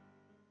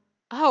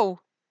 Oh.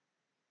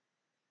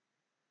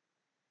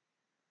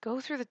 Go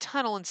through the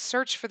tunnel and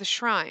search for the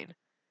shrine.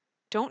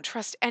 Don't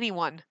trust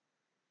anyone.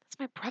 That's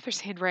my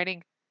brother's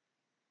handwriting.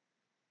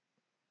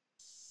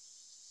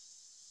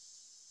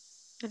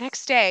 The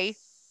next day,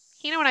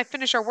 Hino and I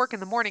finish our work in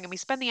the morning and we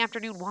spend the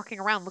afternoon walking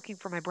around looking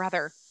for my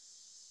brother.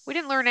 We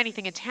didn't learn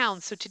anything in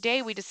town, so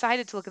today we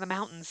decided to look at the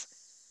mountains.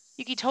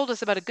 Yuki told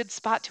us about a good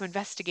spot to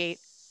investigate.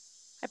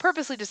 I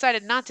purposely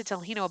decided not to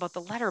tell Hino about the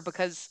letter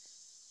because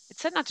it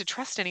said not to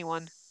trust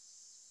anyone.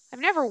 I've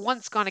never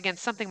once gone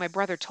against something my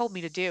brother told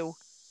me to do,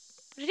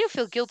 but I do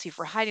feel guilty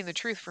for hiding the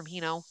truth from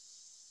Hino.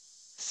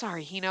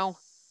 Sorry, Hino.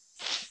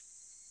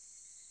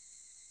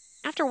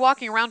 After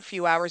walking around a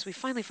few hours, we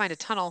finally find a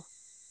tunnel.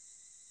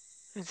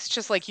 It's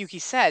just like Yuki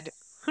said.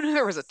 Who knew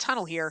there was a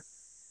tunnel here?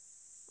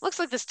 Looks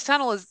like this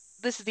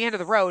is the end of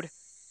the road.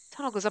 The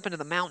tunnel goes up into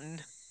the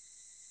mountain.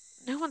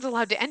 No one's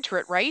allowed to enter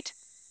it, right?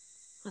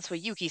 That's what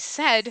Yuki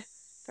said.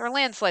 There are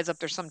landslides up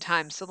there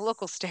sometimes, so the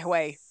locals stay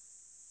away.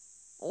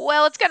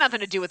 Well, it's got nothing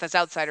to do with us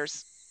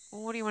outsiders.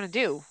 What do you want to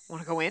do?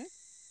 Want to go in?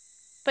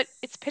 But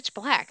it's pitch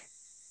black.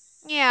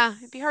 Yeah,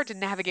 it'd be hard to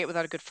navigate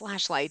without a good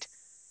flashlight.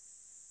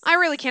 I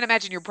really can't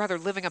imagine your brother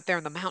living up there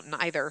in the mountain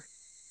either.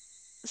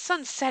 The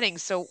sun's setting,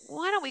 so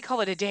why don't we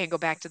call it a day and go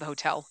back to the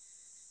hotel?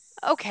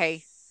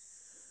 Okay.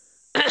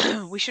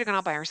 We should have gone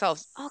out by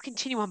ourselves. I'll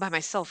continue on by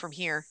myself from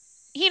here.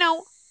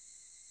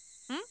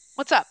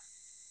 What's up?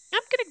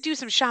 I'm gonna do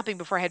some shopping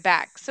before I head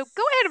back, so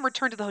go ahead and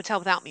return to the hotel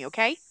without me,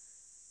 okay?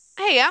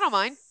 Hey, I don't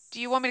mind.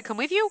 Do you want me to come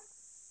with you?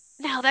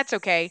 No, that's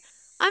okay.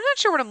 I'm not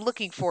sure what I'm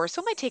looking for,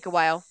 so it might take a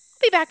while.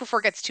 I'll be back before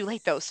it gets too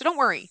late, though, so don't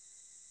worry.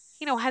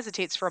 Hino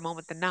hesitates for a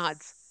moment, then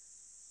nods.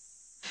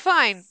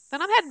 Fine,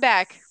 then I'm heading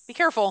back. Be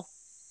careful.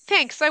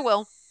 Thanks, I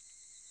will.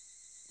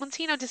 Once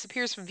Hino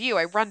disappears from view,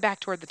 I run back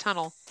toward the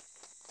tunnel.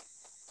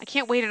 I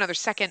can't wait another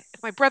second.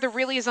 If my brother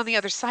really is on the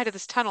other side of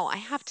this tunnel, I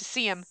have to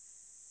see him.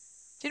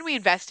 Didn't we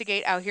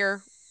investigate out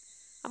here?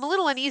 I'm a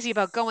little uneasy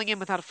about going in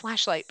without a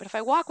flashlight, but if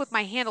I walk with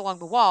my hand along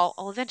the wall,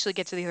 I'll eventually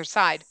get to the other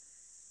side.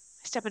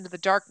 I step into the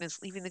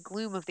darkness, leaving the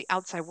gloom of the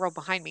outside world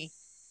behind me.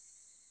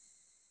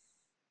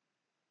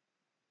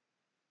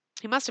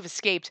 He must have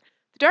escaped.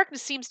 The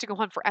darkness seems to go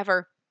on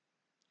forever.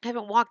 I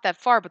haven't walked that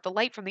far, but the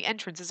light from the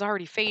entrance is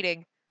already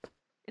fading.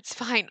 It's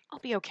fine. I'll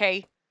be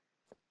okay.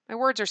 My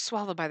words are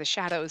swallowed by the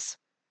shadows.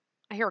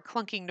 I hear a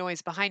clunking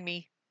noise behind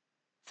me.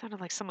 It sounded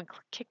like someone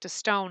kicked a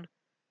stone.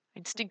 I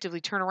instinctively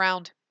turn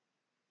around.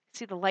 I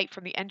see the light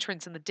from the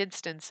entrance in the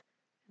distance.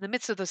 In the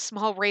midst of those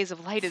small rays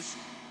of light is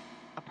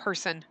a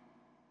person.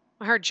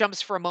 My heart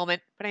jumps for a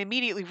moment, but I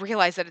immediately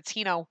realize that it's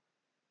Hino.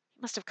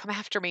 He must have come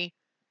after me.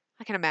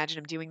 I can imagine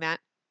him doing that.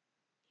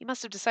 He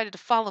must have decided to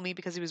follow me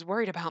because he was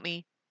worried about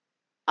me.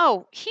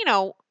 Oh,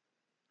 Hino!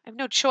 I have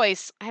no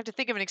choice. I have to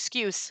think of an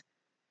excuse.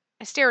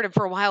 I stare at him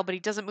for a while, but he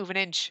doesn't move an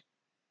inch.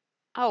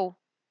 Oh,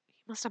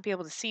 he must not be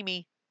able to see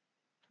me.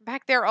 From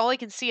back there, all I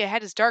can see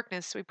ahead is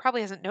darkness, so he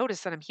probably hasn't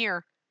noticed that I'm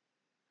here.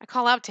 I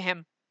call out to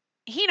him.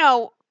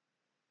 Hino!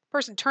 The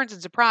person turns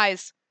in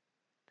surprise.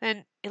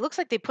 Then it looks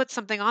like they put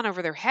something on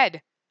over their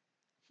head.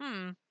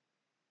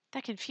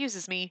 That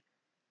confuses me.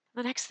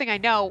 The next thing I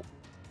know,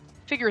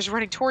 the figure is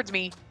running towards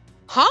me.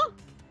 Huh?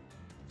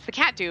 It's the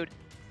cat dude.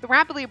 The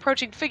rapidly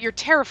approaching figure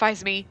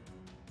terrifies me.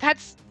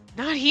 That's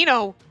not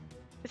Hino.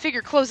 The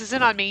figure closes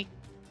in on me.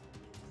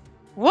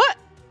 What?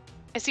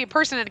 I see a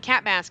person in a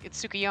cat mask.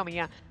 It's Tsukuyomi,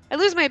 yeah. I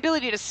lose my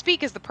ability to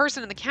speak as the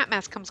person in the cat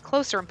mask comes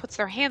closer and puts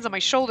their hands on my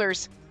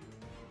shoulders.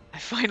 I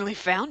finally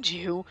found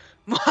you.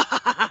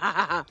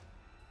 A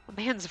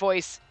man's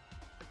voice.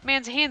 The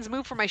man's hands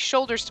move from my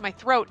shoulders to my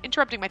throat,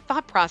 interrupting my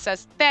thought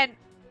process. Then,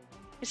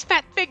 his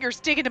fat fingers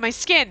dig into my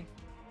skin.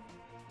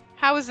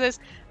 How is this?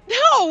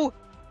 No!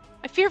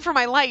 I fear for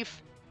my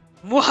life.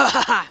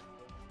 Mwah!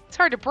 It's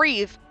hard to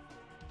breathe.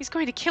 He's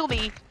going to kill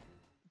me.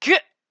 Gah!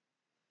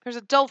 There's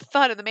a dull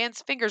thud and the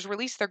man's fingers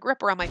release their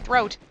grip around my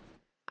throat.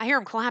 I hear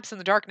him collapse in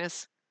the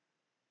darkness.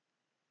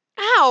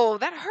 Ow,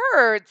 that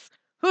hurts.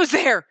 Who's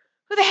there?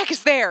 Who the heck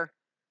is there?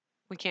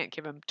 We can't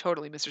give him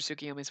totally Mr.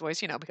 Tsukiyomi's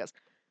voice, because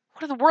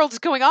what in the world is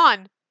going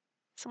on?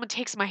 Someone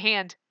takes my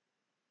hand.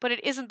 But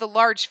it isn't the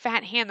large,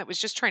 fat hand that was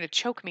just trying to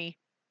choke me.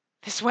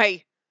 This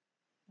way.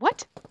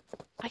 What?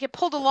 I get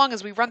pulled along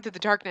as we run through the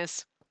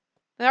darkness.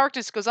 The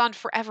darkness goes on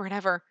forever and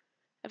ever.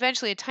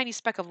 Eventually, a tiny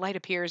speck of light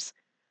appears.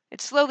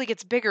 It slowly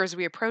gets bigger as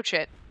we approach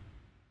it.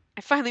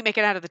 I finally make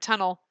it out of the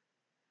tunnel.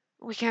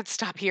 We can't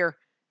stop here.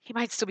 He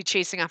might still be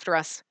chasing after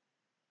us.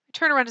 I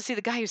turn around to see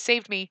the guy who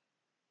saved me.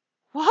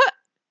 What?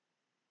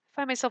 I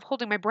find myself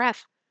holding my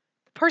breath.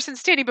 The person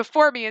standing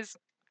before me is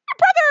my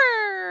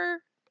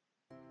brother!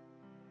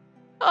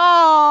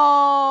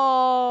 Oh,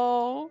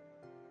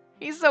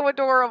 he's so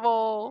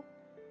adorable.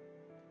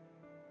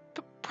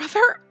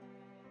 Brother?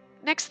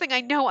 Next thing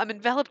I know, I'm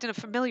enveloped in a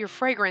familiar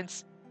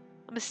fragrance.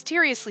 A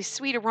mysteriously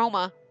sweet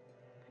aroma.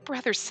 My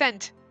brother's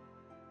scent.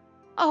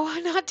 Oh,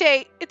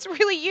 Hanate, it's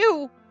really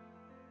you.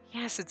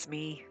 Yes, it's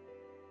me.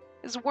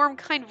 His warm,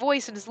 kind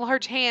voice and his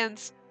large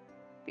hands.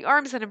 The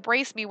arms that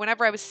embraced me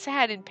whenever I was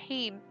sad, in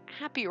pain,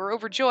 happy, or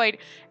overjoyed.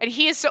 And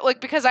he is so,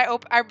 because I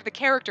have the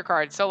character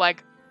card. So,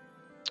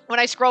 when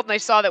I scrolled and I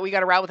saw that we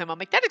got a route with him, I'm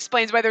like, that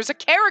explains why there's a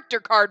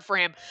character card for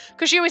him.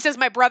 Because she always says,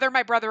 my brother,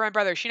 my brother, my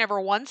brother. She never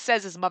once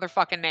says his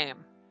motherfucking name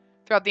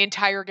throughout the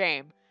entire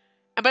game.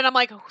 But I'm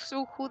like,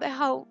 so who the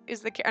hell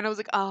is the... And I was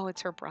like, oh,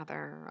 it's her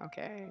brother.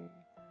 Okay.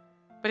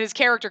 But his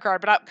character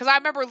card. Because I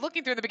remember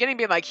looking through in the beginning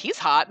being like, he's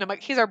hot. And I'm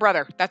like, he's our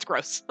brother. That's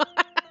gross.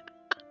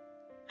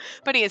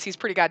 But he is. He's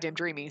pretty goddamn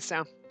dreamy.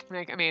 So,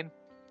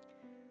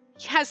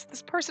 yes,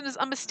 this person is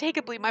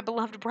unmistakably my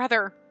beloved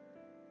brother.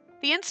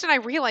 The instant I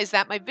realize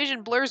that, my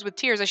vision blurs with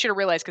tears. I should have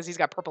realized because he's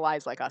got purple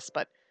eyes like us.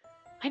 But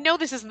I know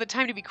this isn't the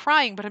time to be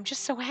crying, but I'm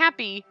just so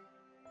happy.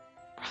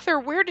 Brother,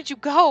 where did you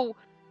go?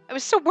 I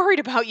was so worried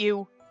about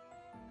you.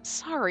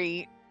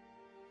 Sorry.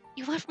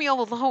 You left me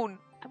all alone.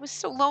 I was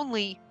so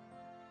lonely.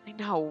 I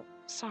know.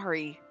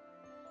 Sorry.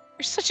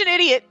 You're such an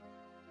idiot.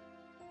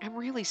 I'm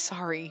really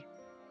sorry.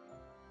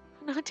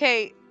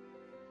 Nate.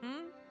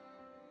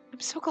 I'm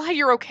so glad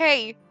you're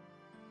okay.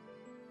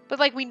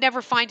 But we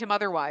never find him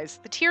otherwise.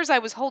 The tears I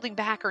was holding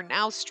back are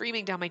now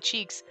streaming down my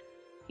cheeks.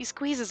 He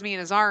squeezes me in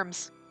his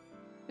arms.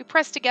 We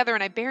press together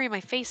and I bury my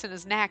face in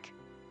his neck.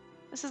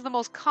 This is the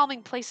most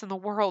calming place in the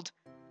world.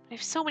 I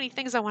have so many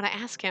things I want to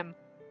ask him.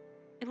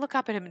 I look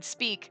up at him and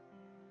speak.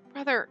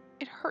 Brother,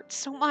 it hurts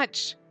so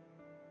much.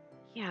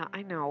 Yeah,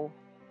 I know.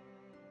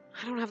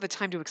 I don't have the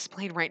time to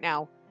explain right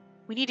now.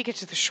 We need to get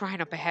to the shrine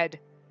up ahead.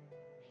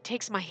 He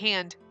takes my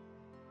hand.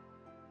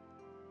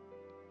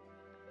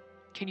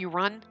 Can you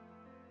run?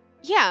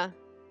 Yeah.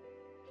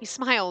 He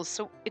smiles,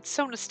 so it's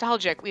so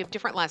nostalgic. We have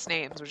different last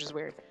names, which is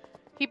weird.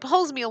 He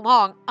pulls me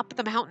along, up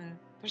the mountain.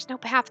 There's no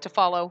path to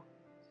follow.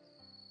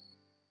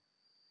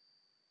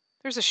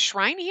 There's a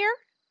shrine here?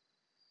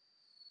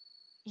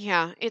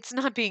 Yeah, it's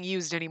not being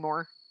used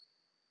anymore.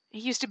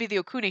 It used to be the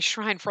Okune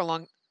shrine for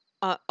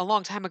a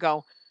long time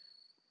ago.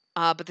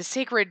 But the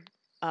sacred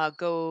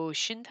Go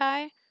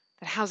Shintai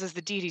that houses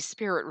the deity's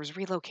spirit was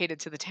relocated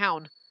to the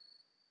town.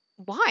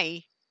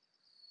 Why?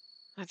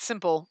 That's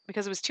simple,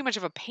 because it was too much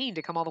of a pain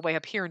to come all the way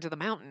up here into the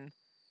mountain.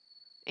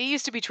 It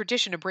used to be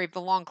tradition to brave the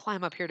long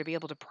climb up here to be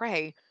able to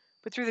pray,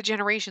 but through the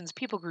generations,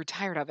 people grew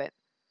tired of it.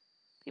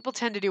 People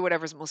tend to do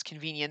whatever's most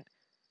convenient.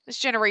 This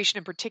generation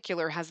in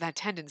particular has that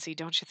tendency,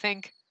 don't you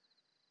think?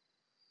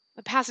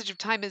 The passage of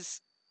time is...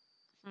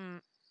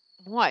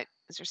 What?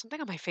 Is there something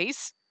on my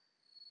face?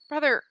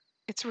 Brother,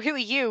 it's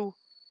really you.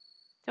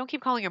 Don't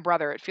keep calling him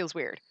brother. It feels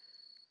weird.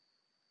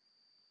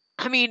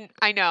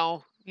 I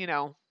know,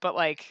 but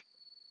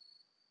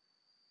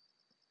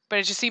But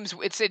it just seems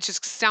it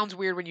just sounds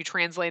weird when you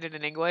translate it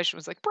in English. It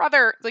was like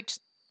brother,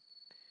 just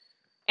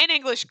in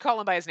English, call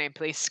him by his name,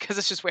 please, because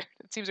it's just weird.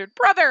 It seems weird.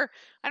 Brother.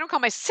 I don't call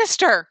my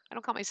sister. I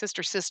don't call my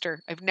sister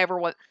sister. I've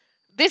never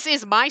This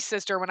is my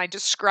sister when I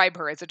describe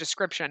her. It's a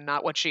description,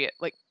 not what she is.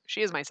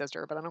 She is my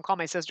sister, but I don't call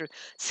my sister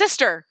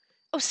sister.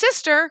 Oh,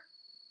 sister.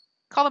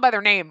 Call them by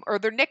their name or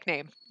their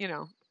nickname.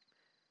 I'm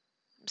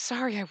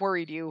sorry I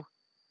worried you.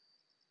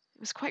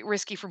 It was quite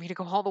risky for me to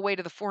go all the way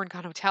to the Foreign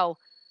Con Hotel.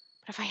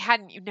 But if I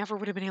hadn't, you never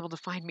would have been able to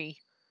find me.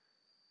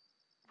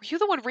 Were you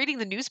the one reading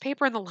the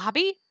newspaper in the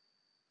lobby?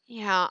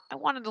 Yeah, I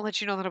wanted to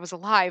let you know that I was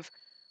alive.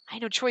 I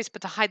had no choice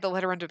but to hide the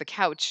letter under the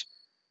couch.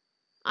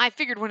 I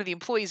figured one of the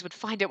employees would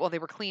find it while they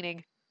were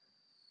cleaning.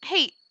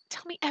 Hey,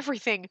 tell me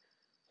everything.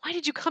 Why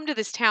did you come to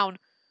this town?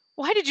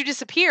 Why did you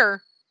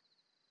disappear?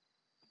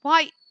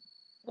 Why?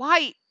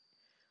 I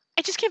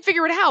just can't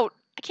figure it out.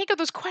 I can't get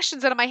those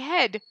questions out of my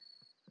head.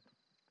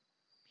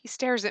 He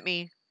stares at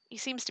me. He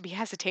seems to be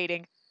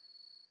hesitating.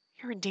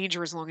 You're in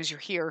danger as long as you're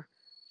here.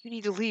 You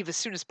need to leave as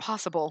soon as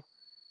possible.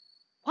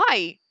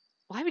 Why?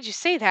 Why would you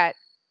say that?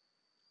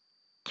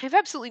 I have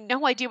absolutely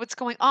no idea what's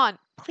going on.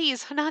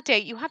 Please,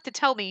 Hanate, you have to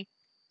tell me.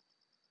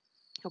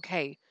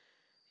 Okay,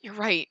 you're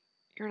right.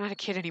 You're not a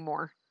kid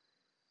anymore.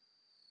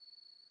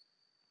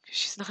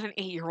 She's not an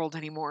 8-year-old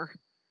anymore,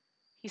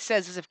 he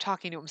says as if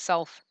talking to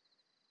himself.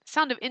 The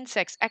sound of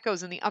insects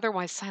echoes in the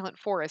otherwise silent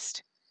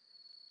forest.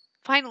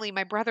 Finally,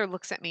 my brother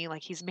looks at me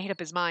like he's made up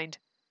his mind.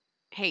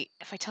 Hey,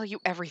 if I tell you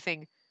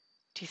everything,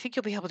 do you think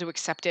you'll be able to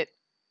accept it?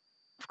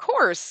 Of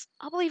course.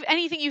 I'll believe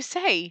anything you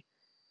say.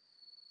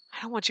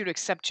 I don't want you to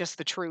accept just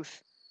the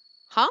truth.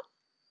 Huh?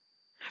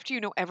 After you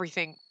know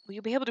everything, will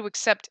you be able to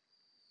accept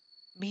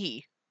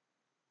me?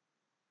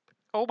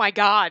 Oh my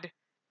god.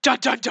 Dun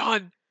dun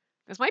dun!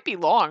 This might be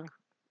long.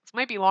 This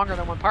might be longer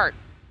than one part.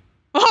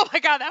 Oh my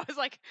god, that was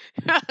like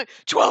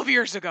 12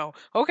 years ago.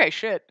 Okay,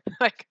 shit.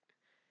 Like,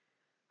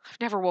 I've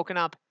never woken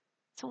up.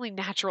 It's only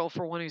natural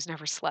for one who's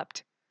never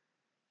slept.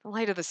 The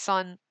light of the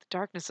sun, the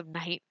darkness of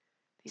night,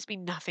 these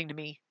mean nothing to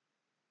me.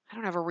 I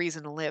don't have a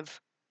reason to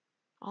live.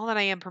 All that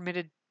I am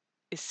permitted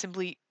is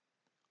simply,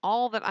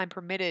 all that I'm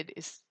permitted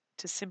is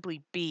to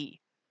simply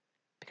be,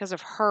 because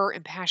of her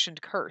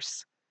impassioned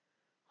curse.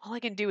 All I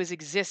can do is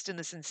exist in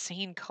this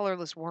insane,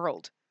 colorless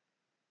world.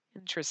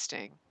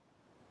 Interesting.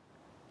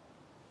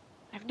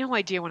 I have no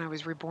idea when I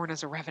was reborn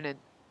as a revenant.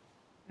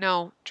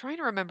 No, trying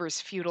to remember is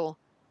futile.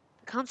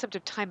 The concept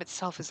of time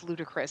itself is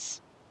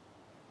ludicrous.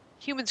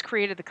 Humans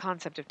created the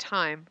concept of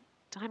time.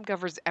 Time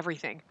governs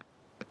everything.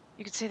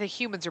 You could say that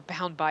humans are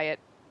bound by it.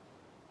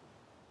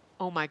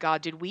 Oh my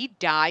god, did we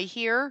die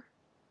here?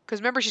 Because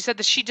remember, she said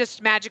that she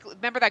just magically.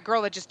 Remember that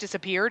girl that just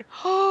disappeared?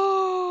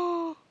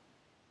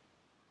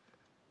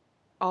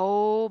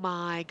 Oh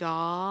my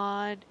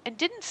god. And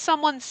didn't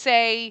someone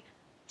say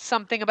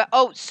something about.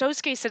 Oh,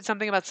 Sosuke said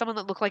something about someone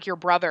that looked like your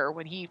brother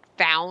when he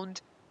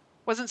found.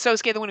 Wasn't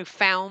Sosuke the one who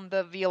found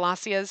the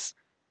Violacias?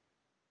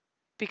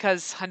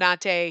 Because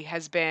Hanate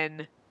has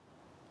been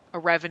a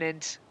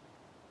revenant.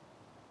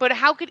 But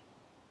how could.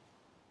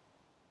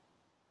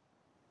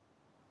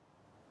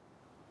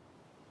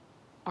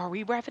 Are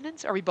we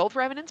revenants? Are we both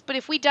revenants? But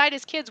if we died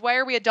as kids, why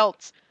are we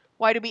adults?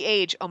 Why do we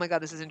age? Oh my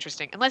god, this is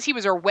interesting. Unless he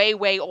was our way,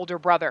 way older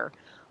brother.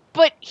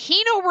 But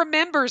Hino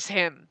remembers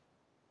him.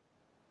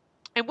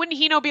 And wouldn't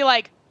Hino be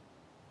like,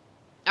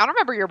 I don't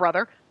remember your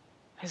brother.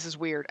 This is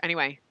weird.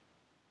 Anyway.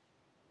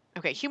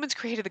 Okay, humans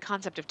created the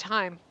concept of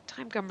time.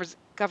 Time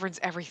governs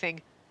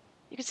everything.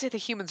 You could say that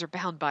humans are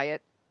bound by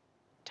it.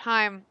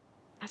 Time,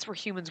 that's where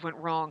humans went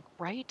wrong,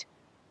 right?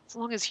 As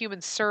long as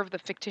humans serve the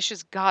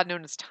fictitious god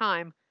known as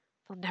time,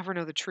 they'll never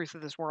know the truth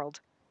of this world.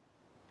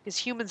 Because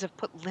humans have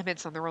put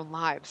limits on their own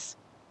lives.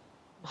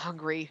 I'm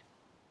hungry.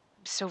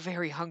 I'm so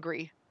very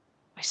hungry.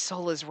 My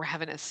soul is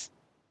ravenous.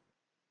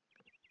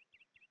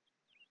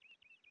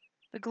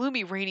 The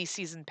gloomy rainy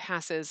season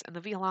passes, and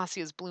the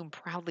Violacias bloom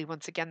proudly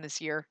once again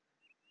this year.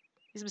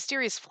 These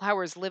mysterious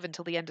flowers live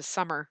until the end of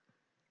summer.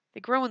 They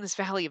grow in this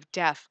valley of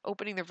death,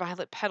 opening their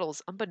violet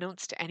petals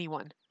unbeknownst to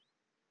anyone.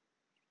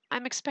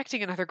 I'm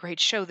expecting another great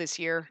show this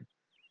year.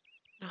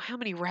 Now, how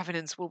many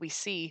revenants will we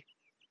see?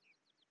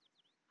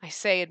 I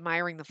say,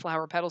 admiring the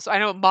flower petals. I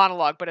know a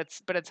monologue, but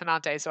it's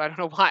Hanate, so I don't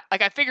know why.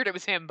 Like, I figured it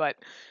was him, but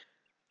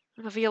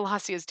the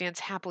Violacias dance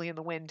happily in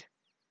the wind.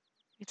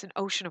 It's an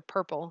ocean of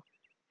purple.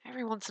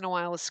 Every once in a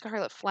while, a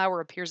scarlet flower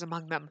appears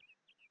among them.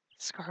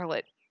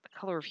 Scarlet, the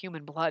color of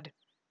human blood.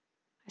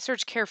 I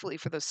search carefully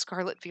for those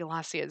scarlet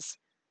Violacias.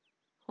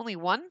 Only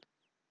one?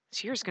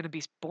 This year's going to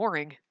be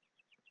boring.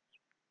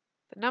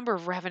 The number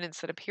of revenants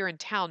that appear in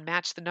town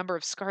match the number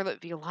of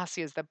scarlet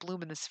Violacias that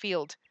bloom in this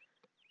field.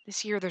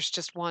 This year there's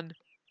just one.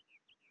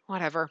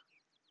 Whatever.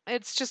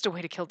 It's just a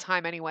way to kill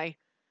time anyway.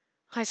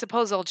 I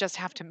suppose I'll just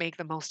have to make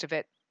the most of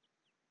it.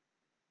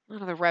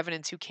 None of the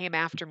revenants who came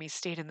after me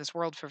stayed in this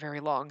world for very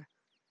long.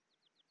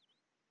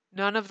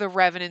 None of the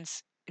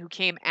revenants who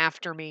came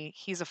after me.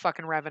 He's a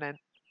fucking revenant.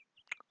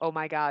 Oh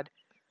my god.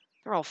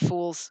 They're all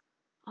fools.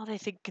 All they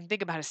can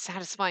think about is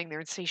satisfying their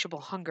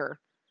insatiable hunger.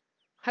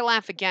 I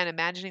laugh again,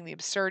 imagining the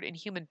absurd,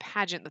 inhuman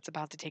pageant that's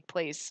about to take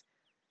place.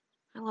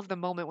 I love the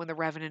moment when the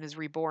revenant is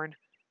reborn.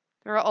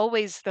 There are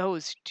always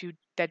those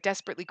that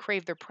desperately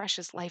crave their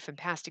precious life and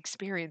past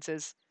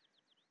experiences.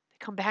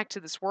 They come back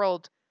to this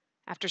world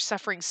after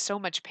suffering so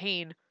much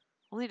pain,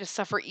 only to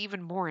suffer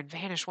even more and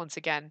vanish once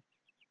again.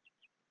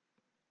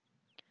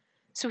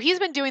 So he's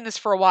been doing this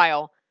for a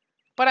while,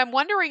 but I'm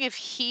wondering if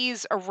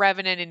he's a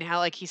revenant and how,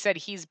 like he said,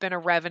 he's been a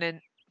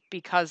revenant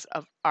because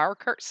of our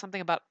curse.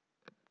 Something about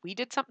we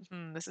did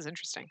something. This is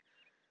interesting.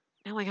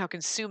 Knowing how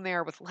consumed they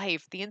are with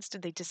life, the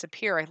instant they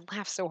disappear, I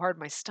laugh so hard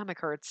my stomach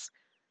hurts.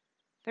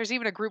 There's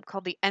even a group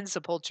called the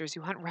Ensepulchres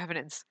who hunt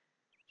revenants.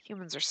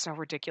 Humans are so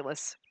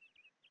ridiculous.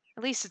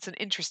 At least it's an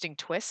interesting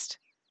twist.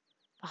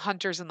 The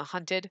hunters and the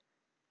hunted.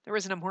 There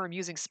isn't a more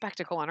amusing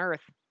spectacle on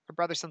Earth. My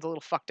brother sounds a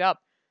little fucked up.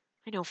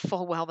 I know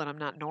full well that I'm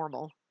not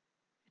normal.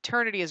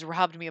 Eternity has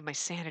robbed me of my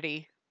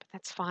sanity, but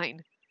that's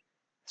fine.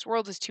 This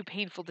world is too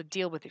painful to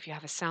deal with if you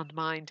have a sound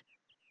mind.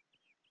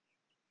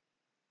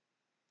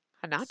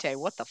 Hanate,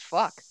 what the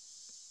fuck?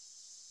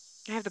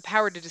 I have the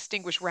power to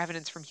distinguish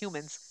revenants from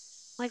humans.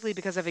 Likely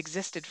because I've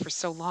existed for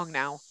so long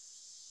now.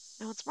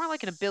 No, it's more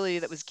like an ability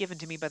that was given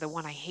to me by the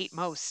one I hate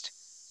most.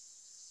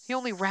 The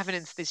only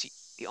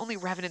the only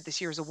revenant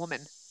this year is a woman.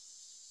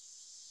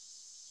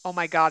 Oh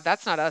my god,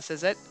 that's not us,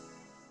 is it?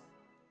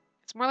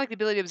 It's more like the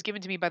ability that was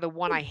given to me by the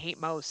one I hate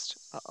most.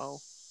 Uh-oh.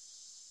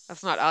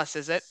 That's not us,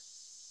 is it?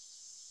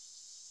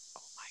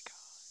 Oh my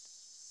god.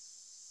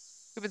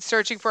 We've been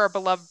searching for our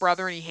beloved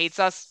brother and he hates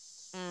us.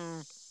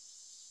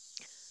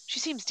 She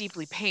seems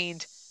deeply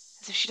pained,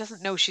 as if she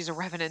doesn't know she's a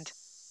revenant,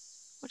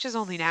 which is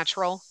only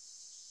natural.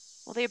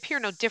 While they appear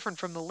no different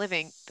from the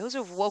living, those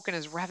who have woken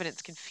as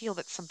revenants can feel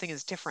that something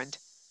is different.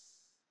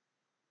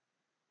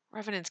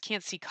 Revenants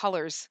can't see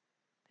colors.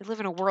 They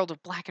live in a world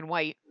of black and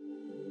white.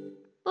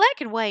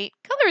 Black and white,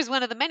 color is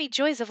one of the many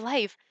joys of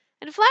life,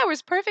 and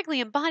flowers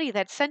perfectly embody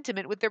that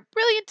sentiment with their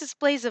brilliant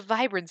displays of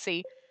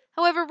vibrancy.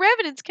 However,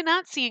 revenants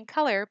cannot see in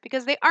color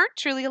because they aren't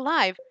truly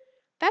alive.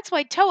 That's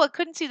why Toa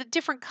couldn't see the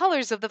different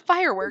colors of the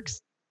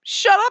fireworks.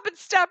 Shut up and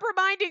stop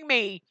reminding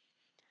me!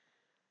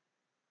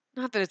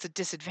 Not that it's a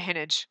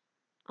disadvantage.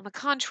 On the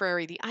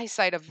contrary, the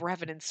eyesight of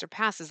revenants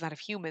surpasses that of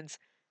humans,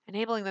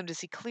 enabling them to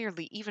see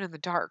clearly even in the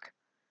dark.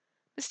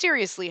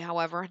 Mysteriously,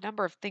 however, a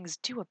number of things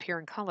do appear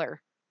in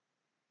color.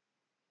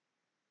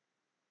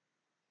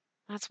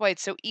 That's why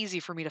it's so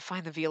easy for me to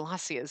find the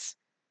Violaceas.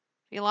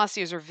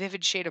 Violaceas are a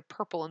vivid shade of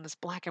purple in this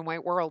black and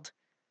white world.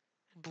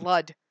 And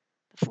blood,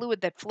 the fluid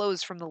that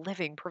flows from the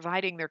living,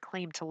 providing their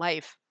claim to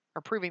life,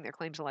 or proving their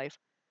claim to life.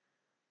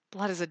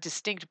 Blood is a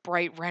distinct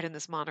bright red in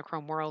this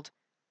monochrome world.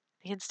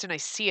 The instant I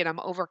see it, I'm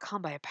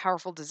overcome by a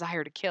powerful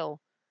desire to kill.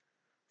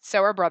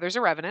 So our brother's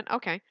a revenant,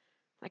 okay.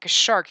 Like a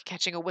shark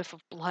catching a whiff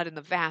of blood in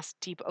the vast,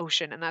 deep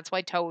ocean, and that's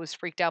why Toa was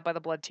freaked out by the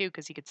blood too,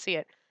 because he could see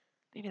it.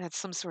 Maybe that's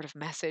some sort of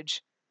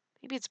message.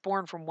 Maybe it's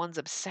born from one's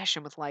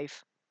obsession with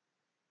life.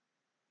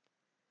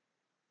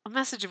 A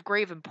message of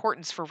grave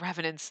importance for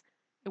revenants.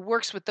 It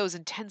works with those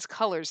intense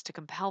colors to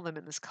compel them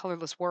in this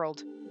colorless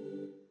world.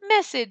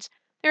 Message!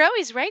 They're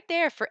always right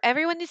there for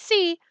everyone to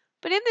see,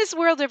 but in this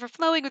world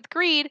overflowing with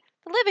greed,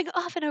 the living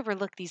often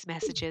overlook these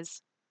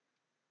messages.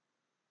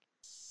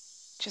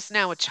 Just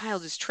now, a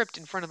child is tripped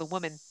in front of the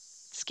woman,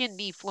 skin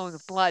knee flowing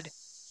with blood.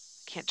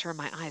 I can't turn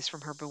my eyes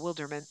from her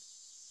bewilderment.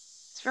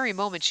 This very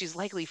moment, she's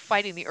likely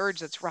fighting the urge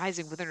that's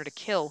rising within her to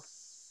kill.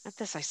 At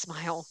this, I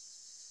smile.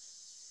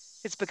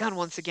 It's begun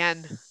once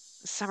again,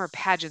 a summer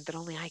pageant that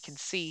only I can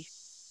see.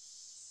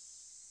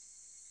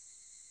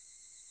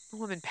 The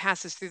woman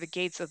passes through the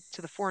gates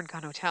to the Foreign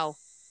Con Hotel.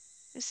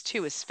 This,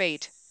 too, is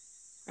fate.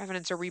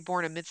 Revenants are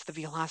reborn amidst the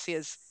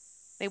Violaceas.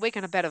 They wake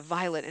on a bed of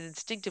violet and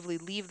instinctively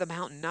leave the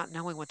mountain, not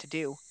knowing what to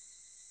do.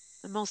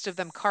 And most of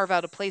them carve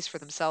out a place for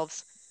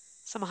themselves.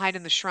 Some hide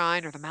in the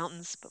shrine or the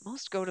mountains, but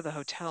most go to the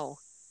hotel.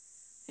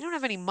 They don't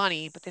have any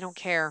money, but they don't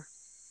care.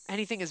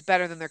 Anything is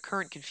better than their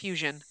current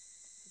confusion.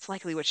 It's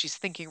likely what she's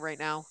thinking right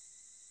now.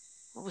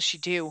 What will she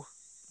do?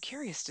 I'm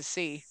curious to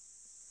see.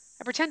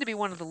 I pretend to be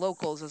one of the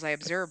locals as I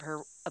observe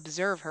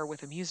her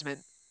with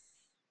amusement.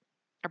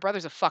 Our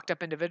brother's a fucked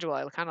up individual.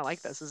 I kind of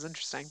like this. This is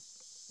interesting.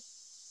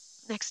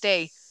 Next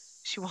day,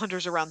 she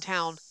wanders around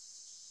town.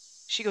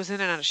 She goes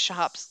in and out of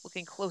shops,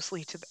 looking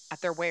closely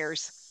at their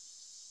wares.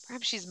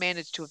 Perhaps she's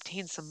managed to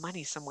obtain some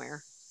money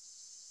somewhere.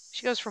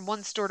 She goes from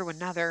one store to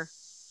another.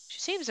 She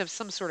seems to have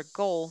some sort of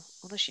goal,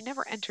 although she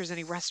never enters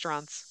any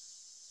restaurants.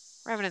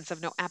 Revenants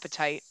have no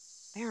appetite.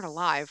 They aren't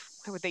alive.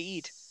 Why would they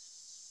eat?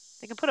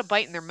 They can put a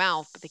bite in their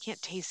mouth, but they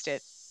can't taste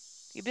it.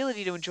 The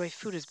ability to enjoy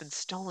food has been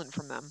stolen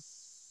from them.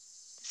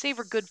 To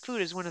savor good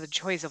food is one of the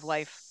joys of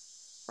life.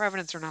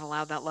 Revenants are not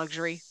allowed that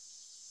luxury.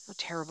 How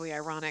terribly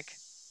ironic.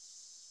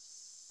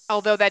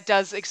 Although that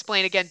does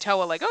explain again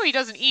Toa, like, oh, he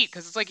doesn't eat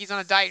because it's like he's on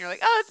a diet. And you're like,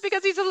 oh, it's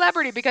because he's a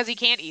celebrity because he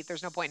can't eat.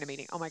 There's no point in him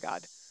eating. Oh my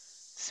god.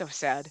 So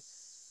sad.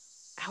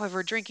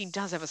 However, drinking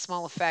does have a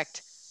small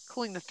effect,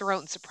 cooling the throat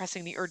and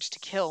suppressing the urge to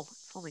kill,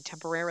 if only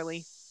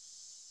temporarily.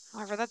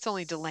 However, that's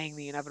only delaying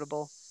the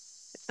inevitable.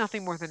 It's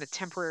nothing more than a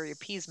temporary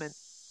appeasement,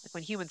 like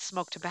when humans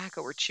smoke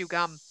tobacco or chew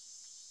gum.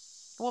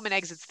 The woman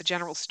exits the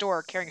general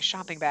store carrying a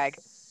shopping bag.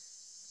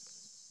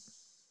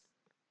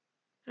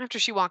 After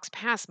she walks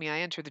past me, I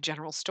enter the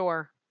general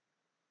store.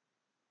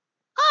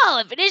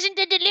 Oh, if it isn't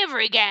the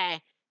delivery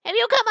guy. Have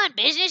you come on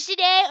business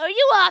today, or are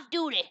you off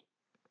duty?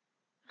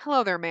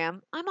 Hello there,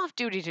 ma'am. I'm off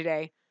duty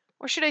today.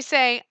 Or should I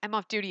say, I'm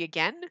off duty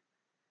again?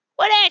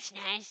 Well, that's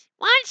nice.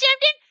 Want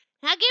something?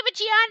 I'll give it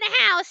to you on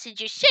the house since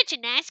you're such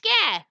a nice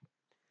guy.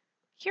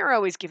 You're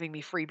always giving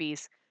me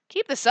freebies.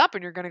 Keep this up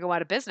and you're going to go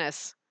out of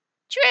business.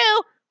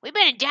 True, we've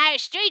been in dire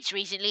straits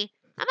recently.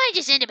 I might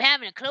just end up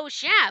having to close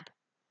shop.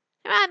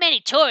 There aren't many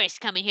tourists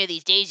coming here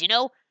these days, you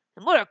know.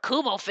 The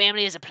Murakumo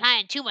family is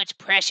applying too much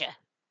pressure.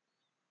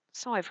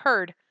 So I've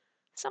heard.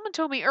 Someone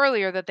told me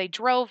earlier that they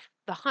drove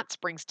the Hot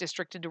Springs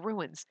district into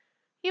ruins,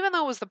 even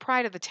though it was the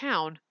pride of the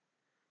town.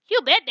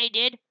 You bet they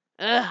did.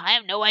 Ugh, I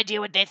have no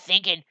idea what they're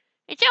thinking.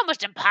 It's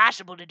almost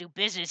impossible to do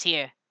business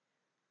here.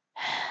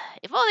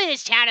 If only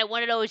this town had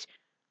one of those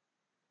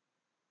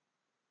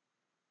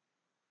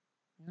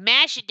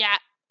mashed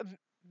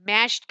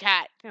Mashed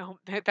cat. No,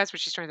 that's what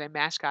she's trying to say.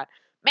 Mascot.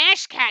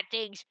 mascot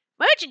things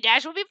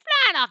Merchandise will be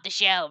flying off the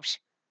shelves.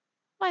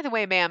 By the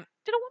way, ma'am,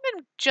 did a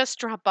woman just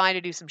drop by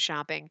to do some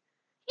shopping?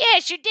 Yeah,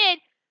 she did.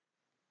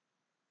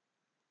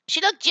 She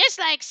looked just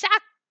like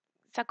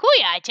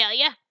Sakuya, I tell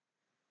ya.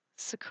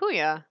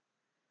 Sakuya?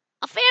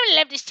 A family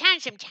left this town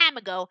some time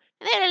ago,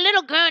 and they had a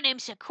little girl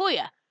named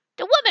Sakuya.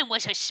 The woman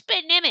was her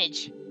spitting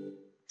image.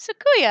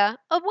 Sakuya,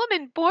 a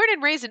woman born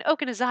and raised in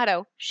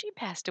Okinazato. She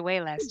passed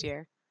away last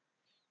year.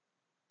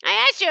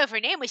 I asked her if her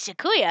name was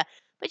Sakuya,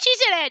 but she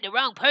said I had the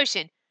wrong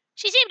person.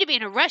 She seemed to be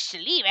in a rush to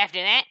leave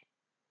after that.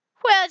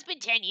 Well, it's been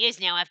 10 years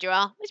now, after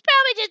all. It's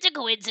probably just a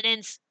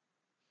coincidence.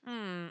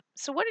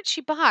 So what did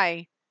she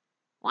buy?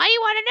 Why do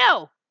you want to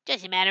know?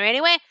 Doesn't matter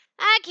anyway.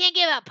 I can't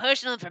give out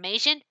personal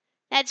information.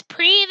 That's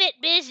private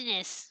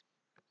business.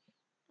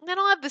 Then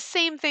I'll have the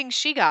same thing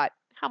she got.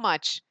 How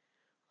much?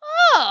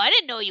 Oh, I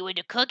didn't know you were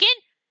into cooking.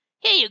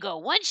 Here you go,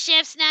 1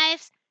 chef's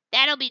knife.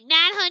 That'll be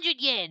 900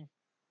 yen.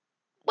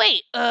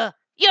 Wait,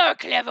 you're a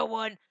clever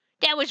one.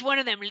 That was one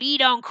of them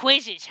lead-on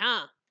quizzes,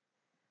 huh?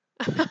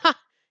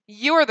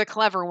 You're the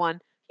clever one.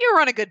 You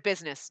run a good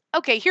business.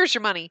 Okay, here's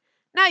your money.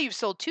 Now you've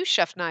sold 2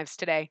 chef knives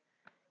today.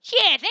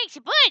 Yeah, thanks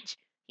a bunch.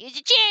 Here's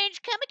your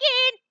change. Come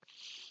again.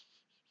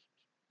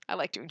 I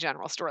like doing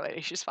general store lady.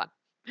 She's fun.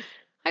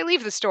 I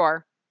leave the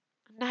store.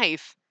 A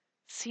knife.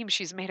 Seems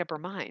she's made up her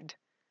mind.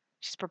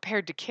 She's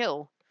prepared to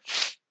kill.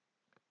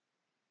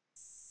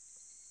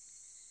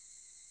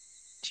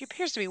 She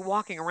appears to be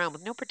walking around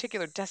with no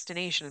particular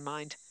destination in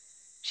mind.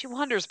 She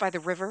wanders by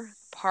the river,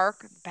 the park,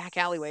 and the back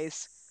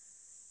alleyways.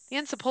 The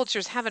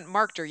insepultures haven't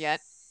marked her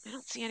yet. I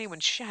don't see anyone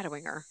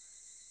shadowing her.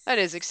 That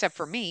is, except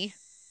for me.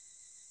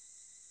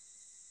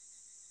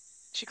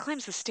 She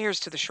climbs the stairs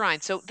to the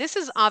shrine. So this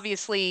is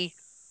obviously...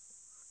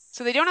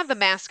 So they don't have the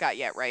mascot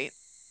yet, right?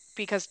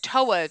 Because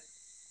Toa...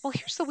 Well,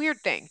 here's the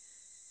weird thing.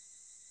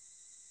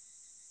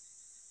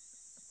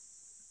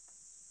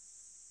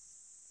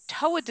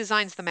 Toa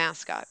designs the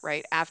mascot,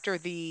 right? After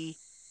the...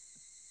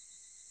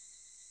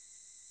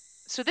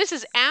 So this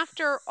is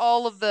after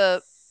all of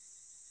the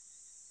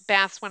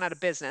baths went out of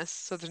business,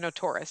 so there's no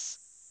tourists.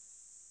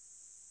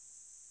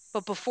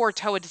 But before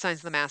Toa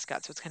designs the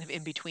mascot, so it's kind of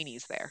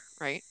in-betweenies there,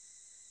 right?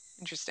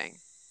 Interesting.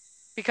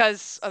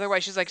 Because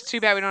otherwise she's like, it's too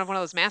bad we don't have one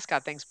of those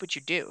mascot things, but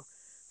you do.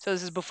 So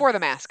this is before the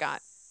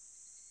mascot.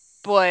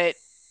 But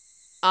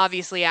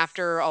obviously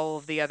after all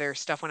of the other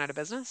stuff went out of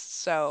business.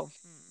 So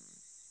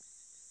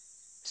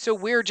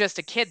we're just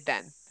a kid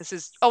then. This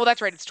is, oh,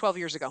 that's right. It's 12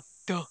 years ago.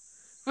 Duh.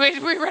 We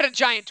read a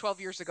giant 12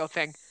 years ago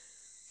thing.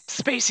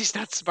 Spacey's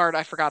not smart.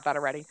 I forgot that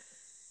already.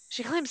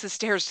 She climbs the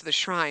stairs to the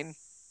shrine.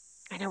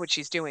 I know what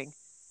she's doing.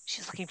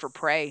 She's looking for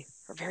prey,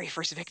 her very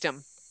first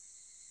victim.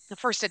 The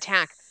first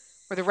attack,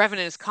 where the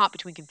Revenant is caught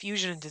between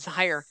confusion and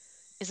desire,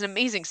 is an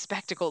amazing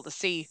spectacle to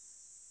see.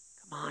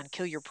 Come on,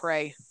 kill your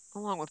prey,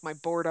 along with my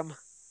boredom.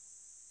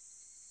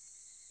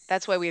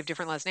 That's why we have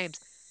different last names.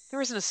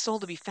 There isn't a soul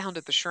to be found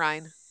at the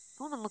shrine.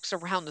 The woman looks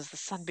around as the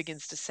sun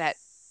begins to set.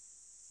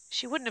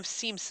 She wouldn't have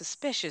seemed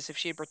suspicious if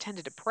she had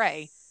pretended to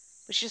pray,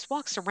 but she just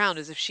walks around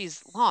as if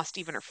she's lost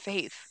even her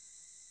faith.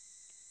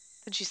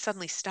 Then she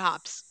suddenly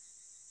stops.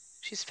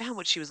 She's found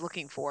what she was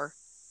looking for.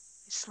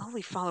 I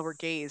slowly follow her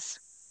gaze.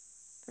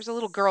 There's a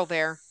little girl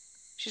there.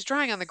 She's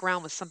drawing on the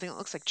ground with something that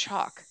looks like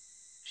chalk.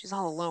 She's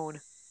all alone.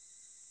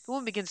 The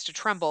woman begins to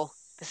tremble.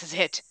 This is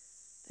it.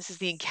 This is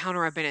the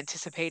encounter I've been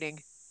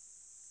anticipating.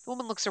 The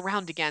woman looks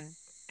around again.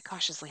 I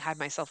cautiously hide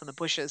myself in the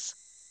bushes.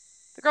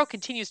 The girl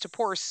continues to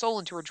pour her soul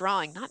into her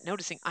drawing, not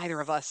noticing either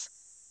of us.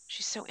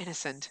 She's so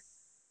innocent.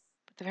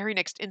 But the very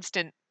next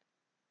instant,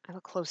 I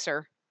look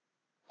closer.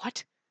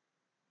 What?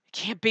 It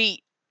can't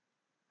be.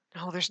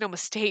 No, there's no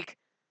mistake.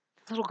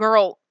 The little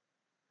girl.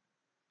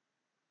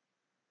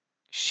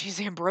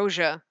 She's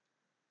Ambrosia.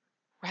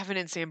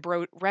 Revenant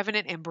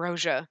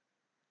Ambrosia.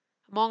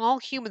 Among all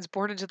humans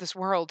born into this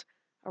world,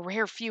 a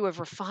rare few have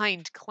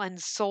refined,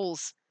 cleansed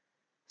souls.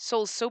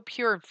 Souls so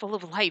pure and full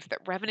of life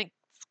that revenants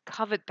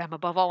covet them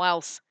above all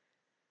else.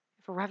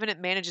 If a revenant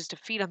manages to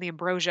feed on the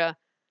ambrosia,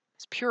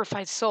 this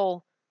purified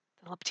soul,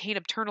 they'll obtain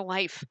eternal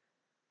life.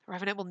 The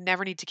revenant will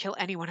never need to kill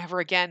anyone ever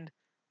again.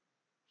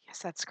 Yes,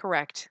 that's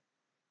correct.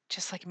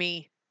 Just like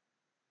me.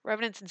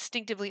 Revenants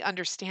instinctively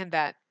understand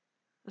that.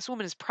 This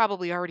woman has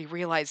probably already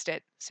realized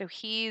it. So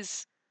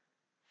he's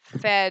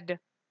fed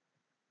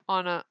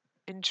on a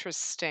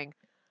interesting.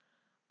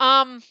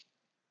 So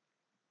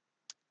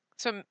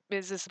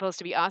is this supposed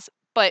to be us?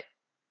 But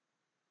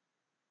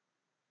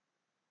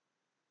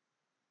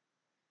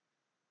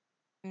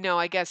no,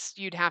 I guess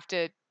you'd have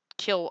to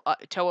kill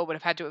Toa would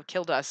have had to have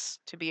killed us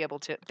to be able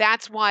to.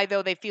 That's why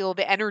though they feel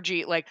the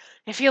energy like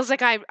it feels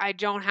like I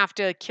don't have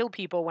to kill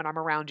people when I'm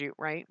around you,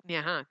 right?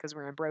 Yeah, because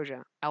we're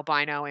ambrosia.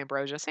 Albino,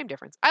 ambrosia, same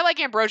difference. I like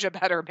ambrosia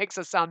better. It makes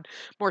us sound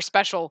more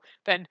special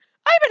than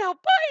I'm an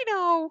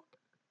albino.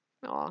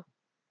 Aw.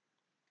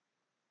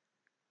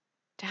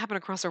 To happen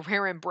across a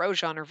rare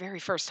ambrosia on her very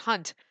first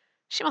hunt.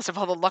 She must have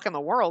all the luck in the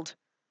world.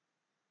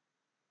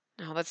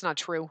 No, that's not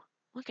true.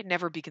 One could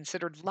never be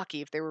considered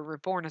lucky if they were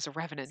reborn as a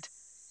revenant.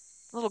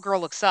 The little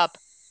girl looks up.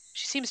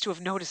 She seems to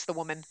have noticed the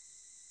woman.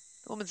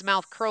 The woman's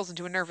mouth curls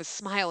into a nervous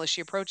smile as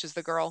she approaches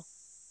the girl.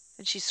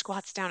 Then she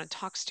squats down and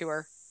talks to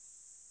her.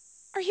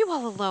 Are you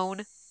all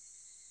alone?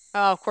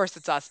 Oh, of course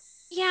it's us.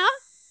 Yeah?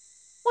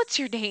 What's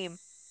your name?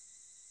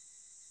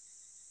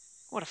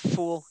 What a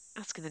fool.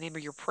 Asking the name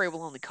of your prey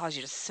will only cause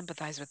you to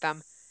sympathize with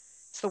them.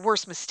 It's the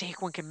worst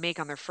mistake one can make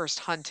on their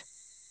first hunt.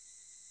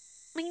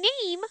 My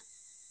name?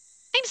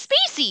 I'm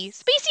Spacey!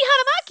 Spacey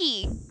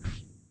Hanamaki!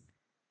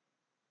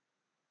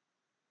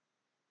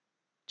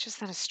 Just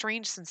then a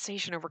strange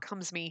sensation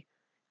overcomes me,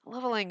 a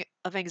leveling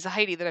of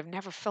anxiety that I've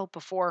never felt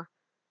before,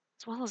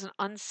 as well as an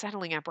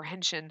unsettling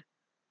apprehension.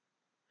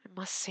 I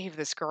must save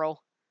this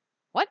girl.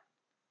 What?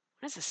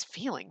 What is this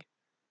feeling?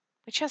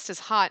 My chest is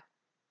hot.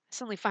 I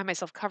suddenly find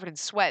myself covered in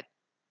sweat.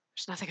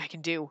 There's nothing I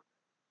can do.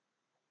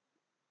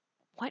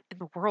 What in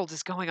the world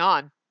is going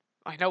on?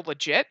 I know,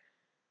 legit.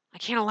 I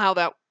can't allow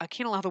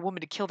the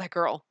woman to kill that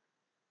girl.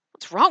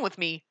 What's wrong with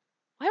me?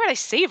 Why would I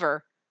save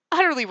her?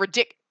 Utterly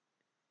ridiculous.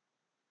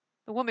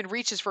 The woman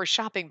reaches for a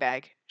shopping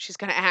bag. She's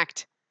gonna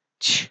act.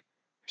 There's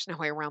no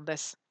way around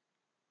this.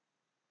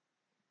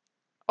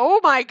 Oh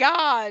my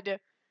god!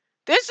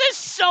 This is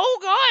so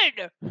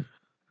good!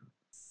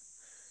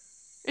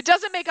 It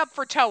doesn't make up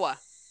for Toa.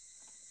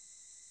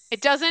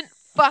 It doesn't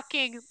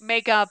fucking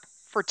make up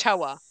for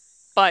Toa.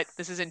 But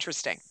this is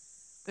interesting.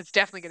 It's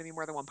definitely going to be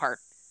more than one part.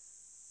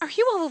 Are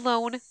you all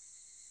alone?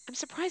 I'm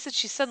surprised that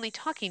she's suddenly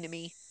talking to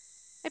me.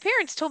 My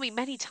parents told me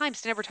many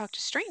times to never talk to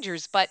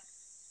strangers, but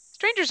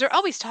strangers are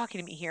always talking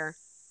to me here.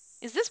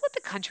 Is this what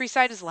the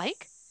countryside is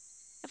like?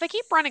 If I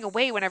keep running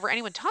away whenever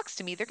anyone talks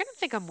to me, they're going to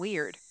think I'm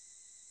weird.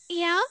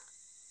 Yeah?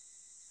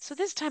 So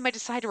this time I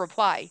decide to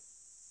reply.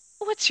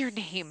 What's your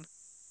name?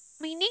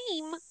 My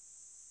name?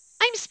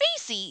 I'm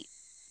Spacey.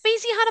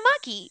 Spacey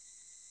Hanamaki.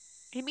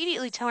 I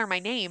immediately tell her my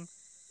name.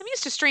 I'm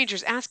used to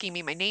strangers asking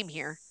me my name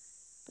here.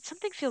 But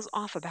something feels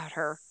off about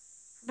her.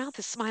 Her mouth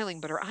is smiling,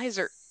 but her eyes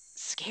are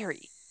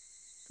scary.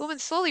 The woman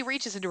slowly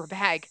reaches into her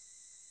bag. Is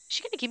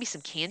she going to give me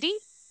some candy?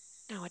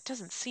 No, it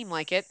doesn't seem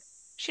like it.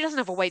 She doesn't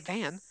have a white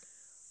van.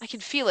 I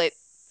can feel it.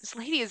 This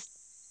lady is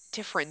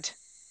different.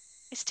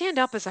 I stand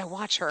up as I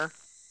watch her.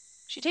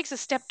 She takes a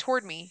step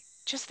toward me.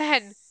 Just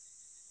then.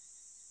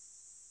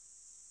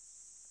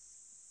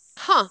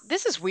 Huh,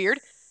 this is weird.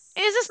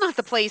 Is this not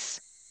the place?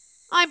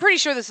 I'm pretty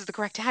sure this is the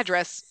correct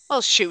address.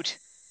 Well, shoot.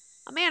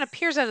 A man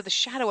appears out of the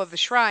shadow of the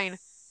shrine.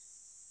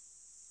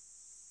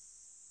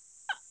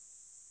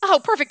 Oh,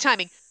 perfect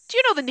timing. Do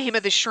you know the name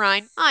of this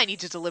shrine? I need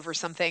to deliver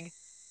something.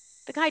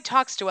 The guy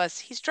talks to us.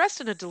 He's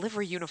dressed in a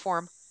delivery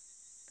uniform.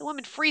 The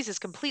woman freezes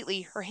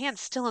completely, her hand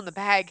still in the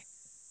bag.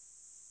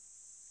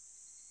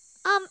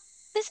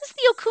 This is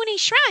the Okune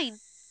Shrine.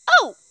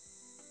 Oh!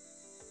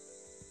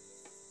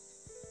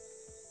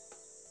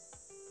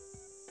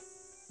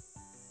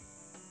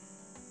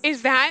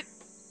 Is that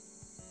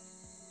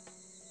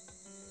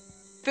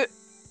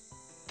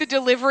the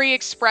Delivery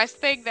Express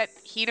thing that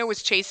Hino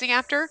was chasing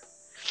after?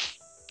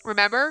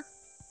 Remember?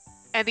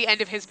 At the end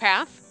of his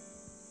path?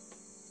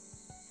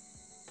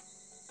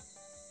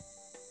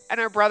 And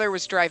our brother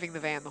was driving the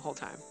van the whole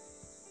time.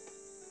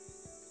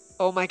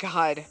 Oh my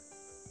god.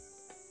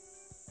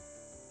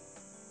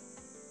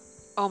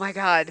 Oh my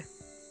god.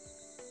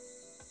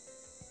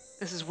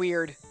 This is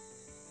weird.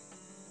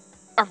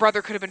 Our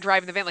brother could have been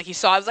driving the van like he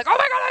saw. I was like, oh my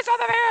god, I saw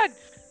the van!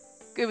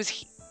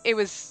 It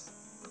was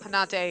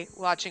Hanate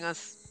watching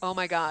us. Oh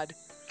my god.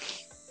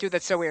 Dude,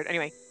 that's so weird.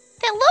 Anyway.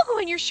 That logo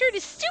on your shirt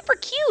is super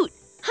cute.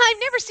 I've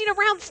never seen a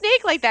round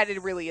snake like that.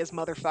 It really is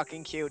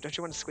motherfucking cute. Don't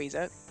you want to squeeze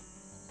it?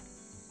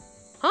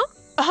 Huh?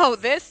 Oh,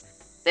 this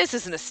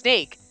isn't a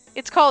snake.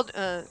 It's called,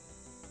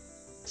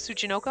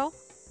 Tsuchinoko?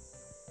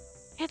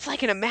 It's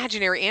like an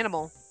imaginary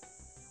animal.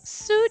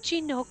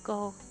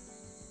 Tsuchinoko.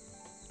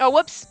 Oh,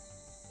 whoops.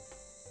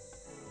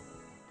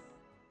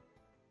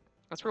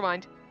 Let's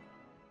rewind.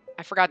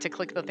 I forgot to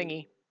click the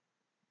thingy.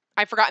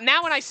 I forgot.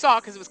 Now when I saw,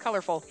 because it was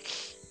colorful.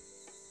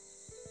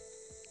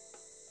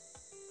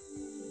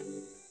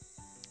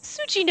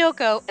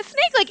 Tsuchinoko, a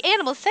snake-like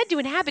animal said to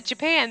inhabit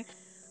Japan.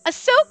 A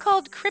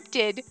so-called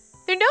cryptid.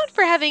 They're known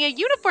for having a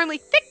uniformly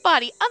thick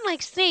body,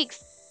 unlike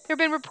snakes. There have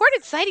been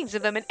reported sightings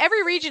of them in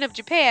every region of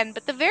Japan,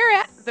 but the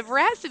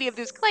veracity of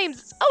those claims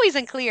is always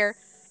unclear.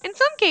 In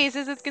some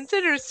cases, it's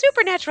considered a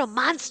supernatural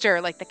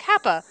monster, like the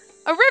kappa,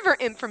 a river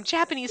imp from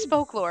Japanese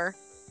folklore.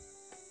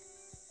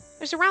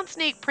 There's a round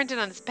snake printed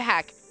on its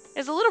back. It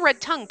has a little red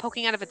tongue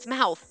poking out of its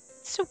mouth.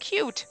 It's so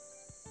cute.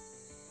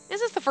 Is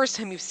this the first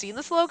time you've seen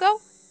this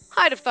logo?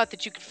 I'd have thought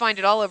that you could find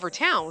it all over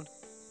town.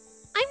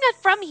 I'm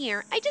not from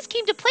here. I just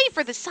came to play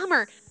for the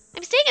summer.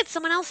 I'm staying at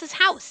someone else's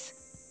house.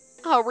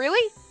 Oh,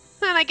 really?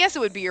 Then I guess it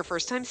would be your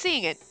first time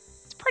seeing it.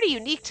 It's pretty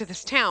unique to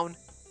this town.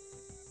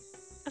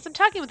 As I'm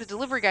talking with the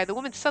delivery guy, the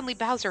woman suddenly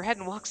bows her head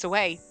and walks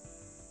away.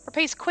 Her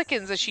pace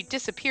quickens as she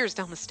disappears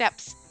down the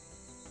steps.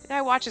 The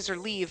guy watches her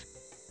leave.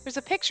 There's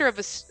a picture of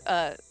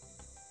a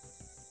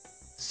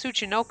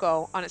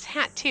Tsuchinoko on his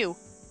hat, too.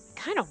 I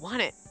kind of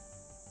want it.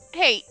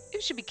 Hey,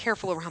 you should be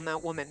careful around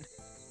that woman.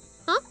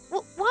 Huh?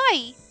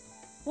 Why?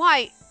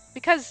 Why?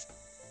 Because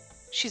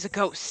she's a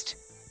ghost.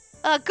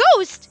 A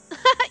ghost?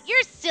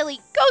 You're silly.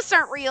 Ghosts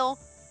aren't real.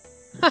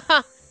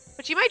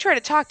 But she might try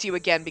to talk to you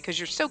again because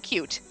you're so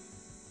cute.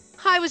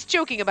 I was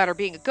joking about her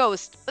being a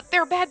ghost, but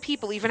there are bad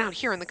people even out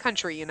here in the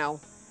country, you know.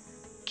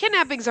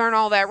 Kidnappings aren't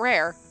all that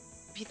rare.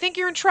 If you think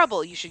you're in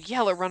trouble, you should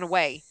yell or run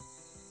away.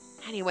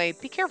 Anyway,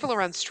 be careful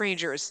around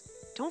strangers.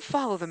 Don't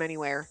follow them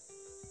anywhere.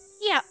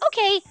 Yeah,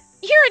 okay.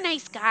 You're a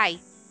nice guy.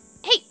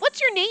 Hey,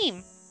 what's your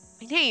name?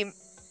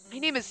 My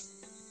name is,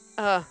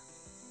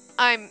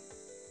 I'm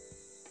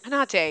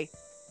Hanate.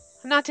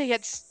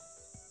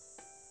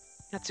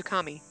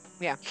 Yatsukami.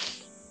 Yeah,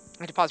 I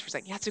had to pause for a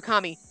second.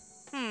 Yatsukami.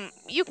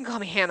 You can call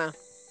me Hannah.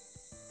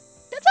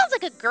 That sounds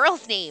like a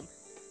girl's name.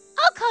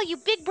 I'll call you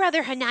Big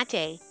Brother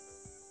Hanate.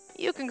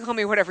 You can call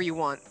me whatever you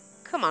want.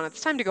 Come on,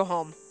 it's time to go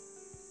home.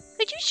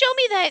 Could you show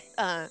me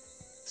that,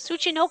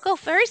 Tsuchinoko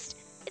first?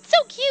 It's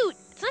so cute.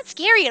 It's not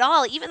scary at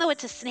all, even though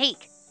it's a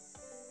snake.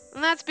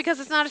 And that's because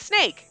it's not a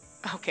snake.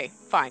 Okay,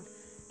 fine.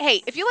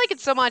 Hey, if you like it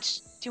so much,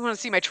 do you want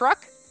to see my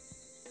truck?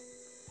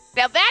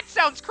 Now that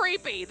sounds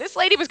creepy. This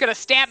lady was going to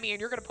stab me and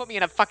you're going to put me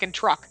in a fucking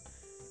truck.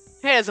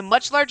 It has a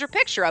much larger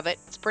picture of it.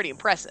 It's pretty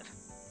impressive.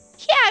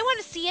 Yeah, I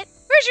want to see it.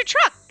 Where's your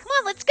truck? Come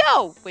on, let's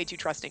go. Way too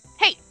trusting.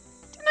 Hey,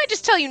 didn't I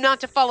just tell you not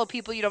to follow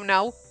people you don't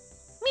know?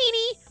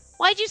 Meanie,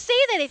 why'd you say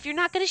that if you're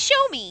not going to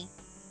show me?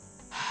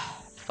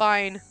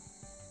 Fine.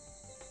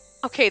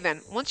 Okay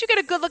then, once you get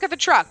a good look at the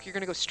truck, you're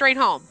going to go straight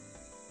home.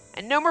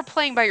 And no more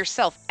playing by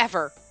yourself,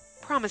 ever.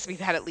 Promise me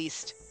that at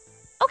least.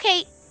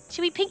 Okay,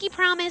 should we pinky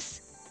promise?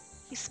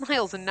 He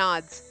smiles and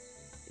nods.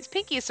 His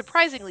pinky is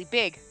surprisingly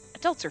big.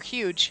 Adults are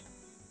huge.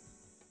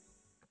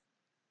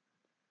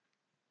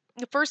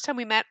 The first time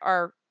we met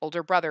our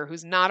older brother,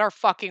 who's not our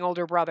fucking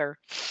older brother.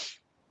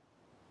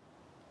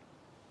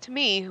 To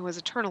me, who has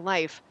eternal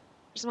life,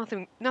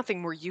 there's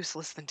nothing more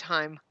useless than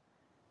time.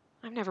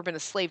 I've never been a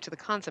slave to the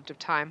concept of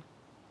time.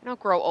 I don't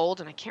grow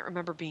old and I can't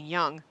remember being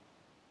young.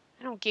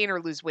 I don't gain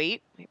or lose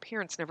weight. My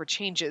appearance never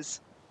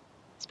changes.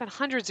 It's been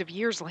hundreds of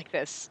years like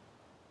this.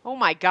 Oh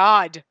my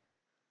God.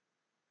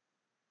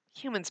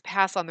 Humans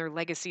pass on their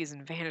legacies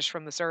and vanish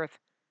from this earth.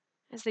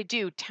 As they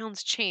do,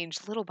 towns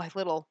change little by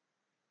little.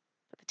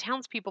 But the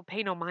townspeople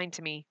pay no mind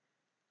to me,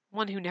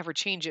 one who never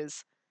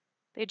changes.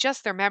 They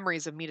adjust their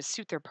memories of me to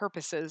suit their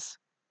purposes.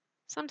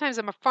 Sometimes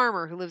I'm a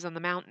farmer who lives on the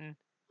mountain.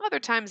 Other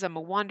times I'm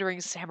a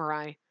wandering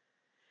samurai.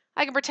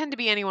 I can pretend to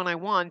be anyone I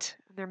want,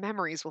 and their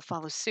memories will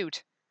follow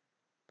suit.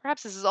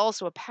 Perhaps this is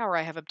also a power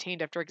I have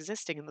obtained after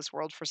existing in this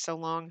world for so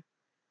long.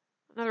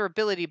 Another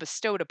ability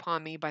bestowed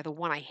upon me by the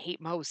one I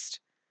hate most.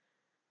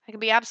 I can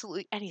be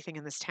absolutely anything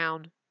in this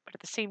town, but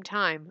at the same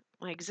time,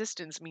 my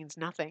existence means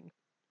nothing.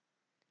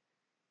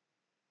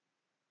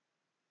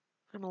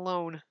 I'm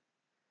alone.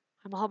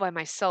 I'm all by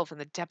myself in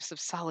the depths of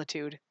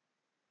solitude.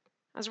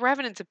 As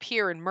revenants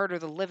appear and murder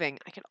the living,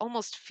 I can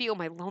almost feel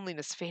my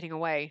loneliness fading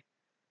away.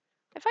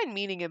 I find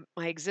meaning in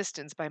my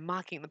existence by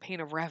mocking the pain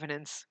of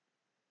revenants.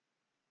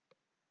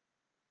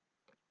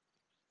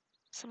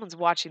 Someone's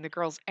watching the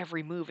girl's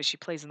every move as she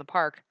plays in the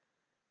park.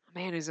 A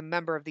man who's a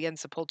member of the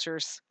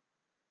Ensepultures.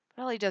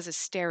 But all he does is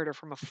stare at her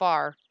from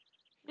afar.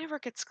 He never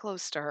gets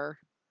close to her.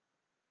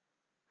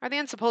 Are the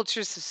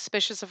Ensepultures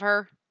suspicious of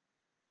her?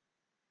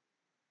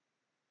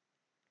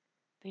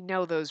 They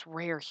know those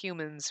rare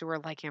humans who are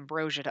like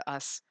ambrosia to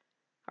us.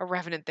 A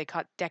revenant they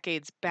caught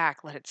decades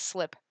back let it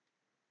slip.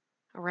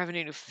 A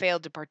revenant who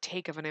failed to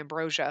partake of an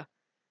ambrosia.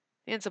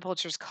 The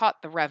Ensepultures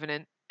caught the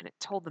revenant, and it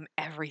told them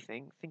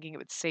everything, thinking it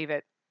would save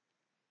it.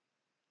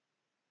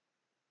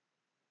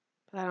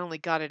 But that only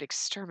got it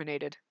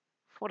exterminated.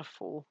 What a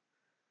fool.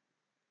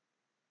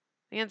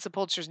 The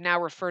Ensepultures now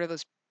refer to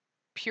those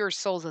pure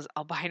souls as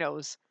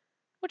albinos,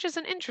 which is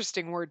an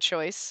interesting word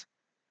choice.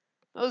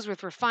 Those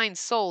with refined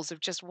souls have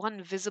just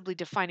one visibly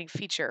defining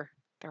feature,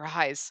 their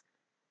eyes.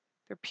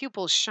 Their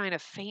pupils shine a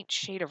faint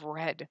shade of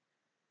red.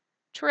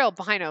 True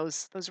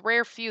albinos, those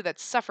rare few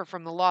that suffer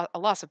from a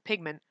loss of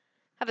pigment,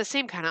 have the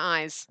same kind of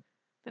eyes.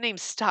 The name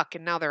stuck,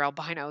 and now they're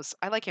albinos.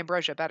 I like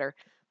ambrosia better.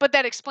 But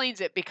that explains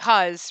it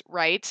because,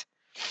 right,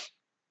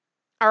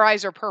 our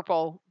eyes are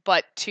purple,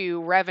 but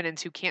to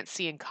revenants who can't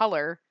see in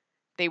color,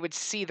 they would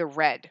see the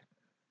red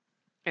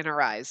in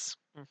our eyes.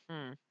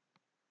 The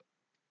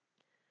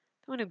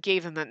one who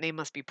gave them that name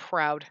must be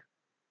proud.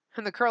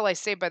 And the girl I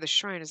saved by the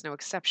shrine is no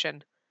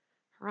exception.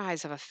 Her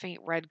eyes have a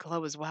faint red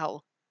glow as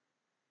well.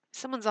 If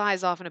someone's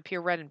eyes often appear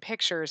red in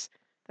pictures,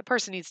 the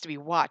person needs to be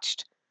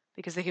watched,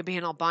 because they could be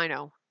an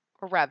albino,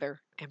 or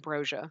rather,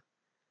 ambrosia.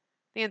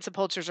 The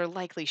Ensepultures are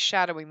likely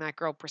shadowing that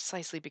girl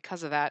precisely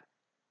because of that.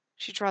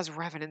 She draws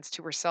revenants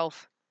to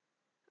herself.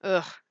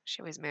 Ugh,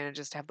 she always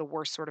manages to have the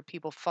worst sort of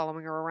people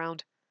following her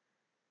around.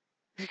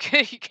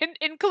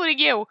 Including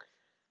you.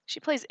 She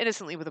plays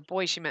innocently with a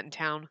boy she met in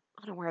town,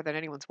 unaware that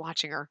anyone's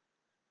watching her.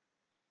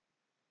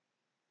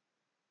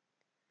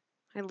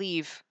 I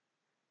leave,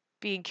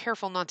 being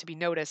careful not to be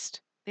noticed.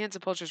 The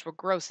Ensepultures will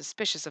grow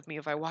suspicious of me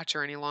if I watch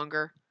her any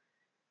longer.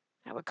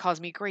 That would cause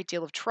me a great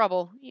deal of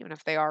trouble, even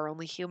if they are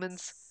only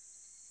humans.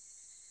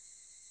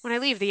 When I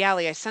leave the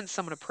alley, I sense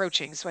someone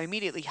approaching, so I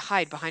immediately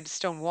hide behind a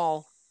stone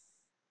wall.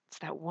 It's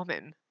that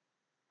woman.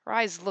 Her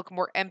eyes look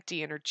more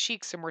empty and her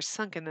cheeks are more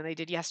sunken than they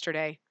did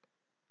yesterday.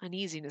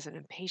 Uneasiness and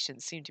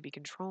impatience seem to be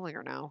controlling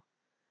her now.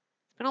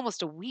 It's been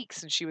almost a week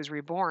since she was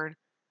reborn.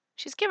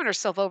 She's given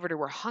herself over to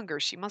her hunger.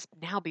 She must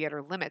now be at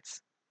her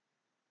limits.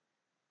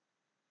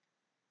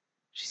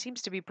 She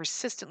seems to be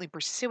persistently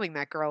pursuing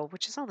that girl,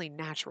 which is only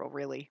natural,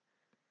 really.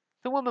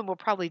 The woman will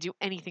probably do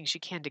anything she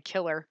can to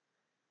kill her,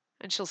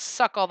 and she'll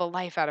suck all the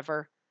life out of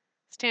her,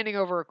 standing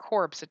over her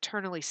corpse,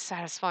 eternally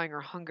satisfying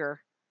her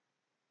hunger.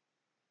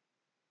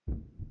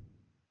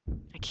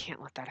 I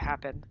can't let that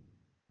happen.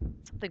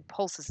 Something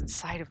pulses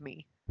inside of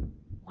me.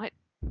 What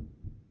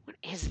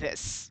is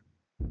this?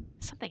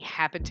 Something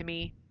happened to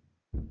me?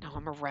 No,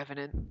 I'm a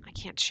revenant. I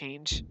can't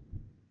change.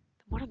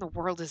 Then what in the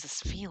world is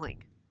this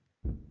feeling?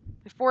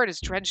 My forehead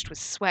is drenched with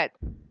sweat.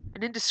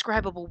 An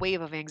indescribable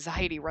wave of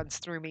anxiety runs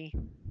through me.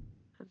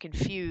 I'm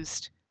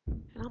confused.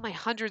 In all my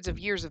hundreds of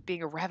years of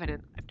being a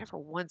revenant, I've never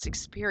once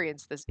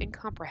experienced this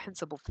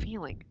incomprehensible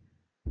feeling.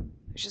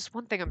 There's just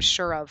one thing I'm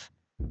sure of,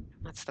 and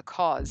that's the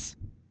cause.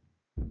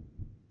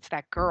 It's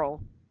that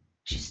girl.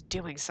 She's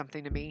doing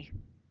something to me.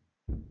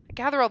 I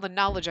gather all the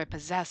knowledge I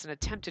possess and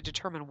attempt to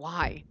determine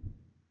why.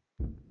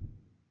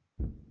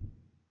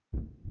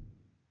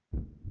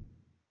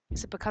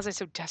 Is it because I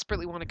so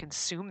desperately want to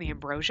consume the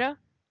ambrosia?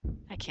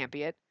 That can't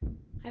be it.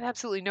 I have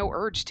absolutely no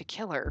urge to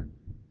kill her.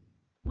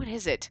 What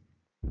is it?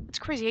 What's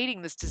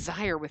creating this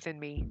desire within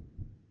me?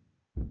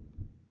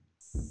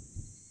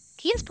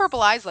 He has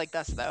purple eyes like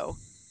us, though.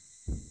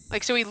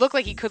 Like, so he looked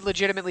like he could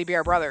legitimately be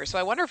our brother. So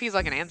I wonder if he's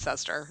like an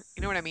ancestor.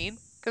 You know what I mean?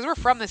 Because we're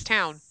from this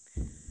town.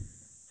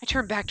 I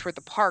turn back toward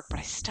the park, but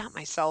I stop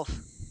myself.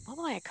 What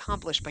will I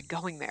accomplish by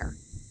going there?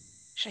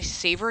 Should I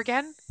save her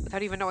again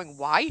without even knowing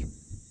why?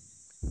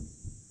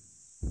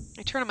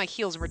 I turn on my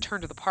heels and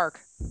return to the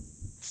park.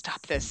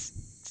 Stop this.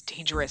 It's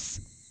dangerous.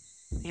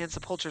 The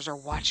Ansepulchers are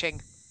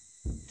watching.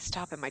 I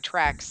stop in my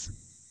tracks.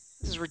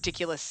 This is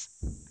ridiculous.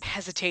 I'm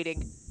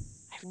hesitating.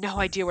 I have no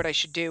idea what I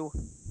should do.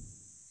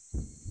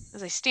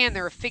 As I stand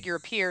there, a figure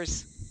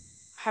appears.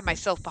 I hide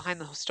myself behind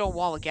the stone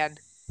wall again.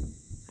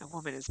 That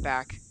woman is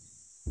back.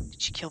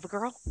 Did she kill the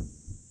girl?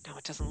 No,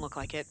 it doesn't look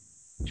like it.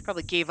 She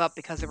probably gave up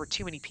because there were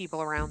too many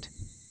people around.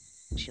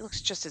 She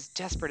looks just as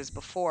desperate as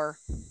before.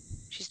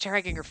 She's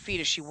dragging her feet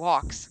as she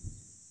walks.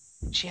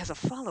 She has a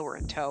follower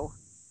in tow.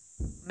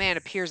 A man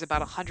appears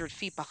about 100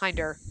 feet behind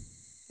her.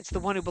 It's the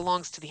one who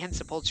belongs to the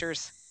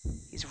Insepulchres.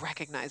 He's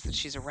recognized that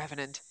she's a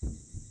revenant.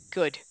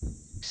 Good.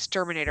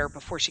 Exterminate her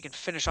before she can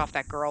finish off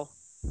that girl.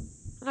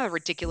 Another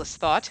ridiculous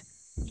thought.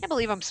 Can't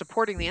believe I'm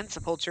supporting the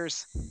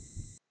Insepulchres.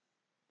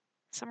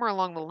 Somewhere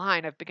along the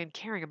line, I've begun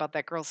caring about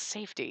that girl's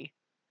safety.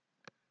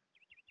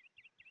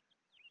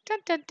 Dun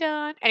dun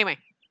dun. Anyway,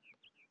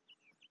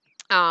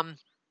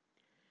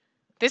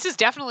 this is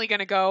definitely going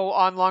to go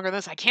on longer than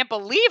this. I can't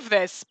believe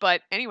this,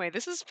 but anyway,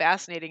 this is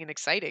fascinating and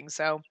exciting.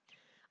 So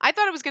I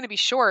thought it was going to be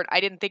short. I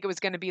didn't think it was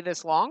going to be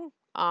this long.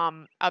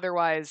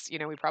 Otherwise,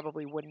 we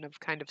probably wouldn't have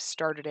kind of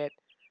started it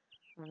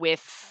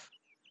with.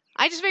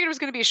 I just figured it was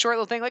going to be a short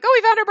little thing, like, oh,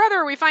 we found our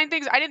brother, we find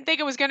things. I didn't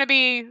think it was going to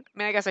be. I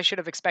mean, I guess I should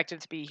have expected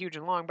it to be huge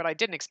and long, but I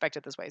didn't expect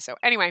it this way. So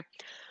anyway,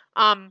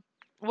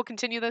 we'll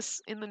continue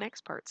this in the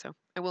next part. So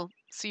I will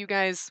see you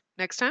guys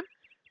next time.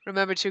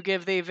 Remember to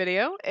give the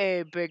video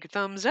a big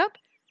thumbs up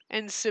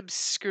and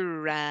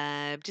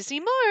subscribe to see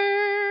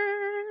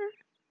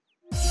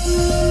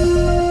more.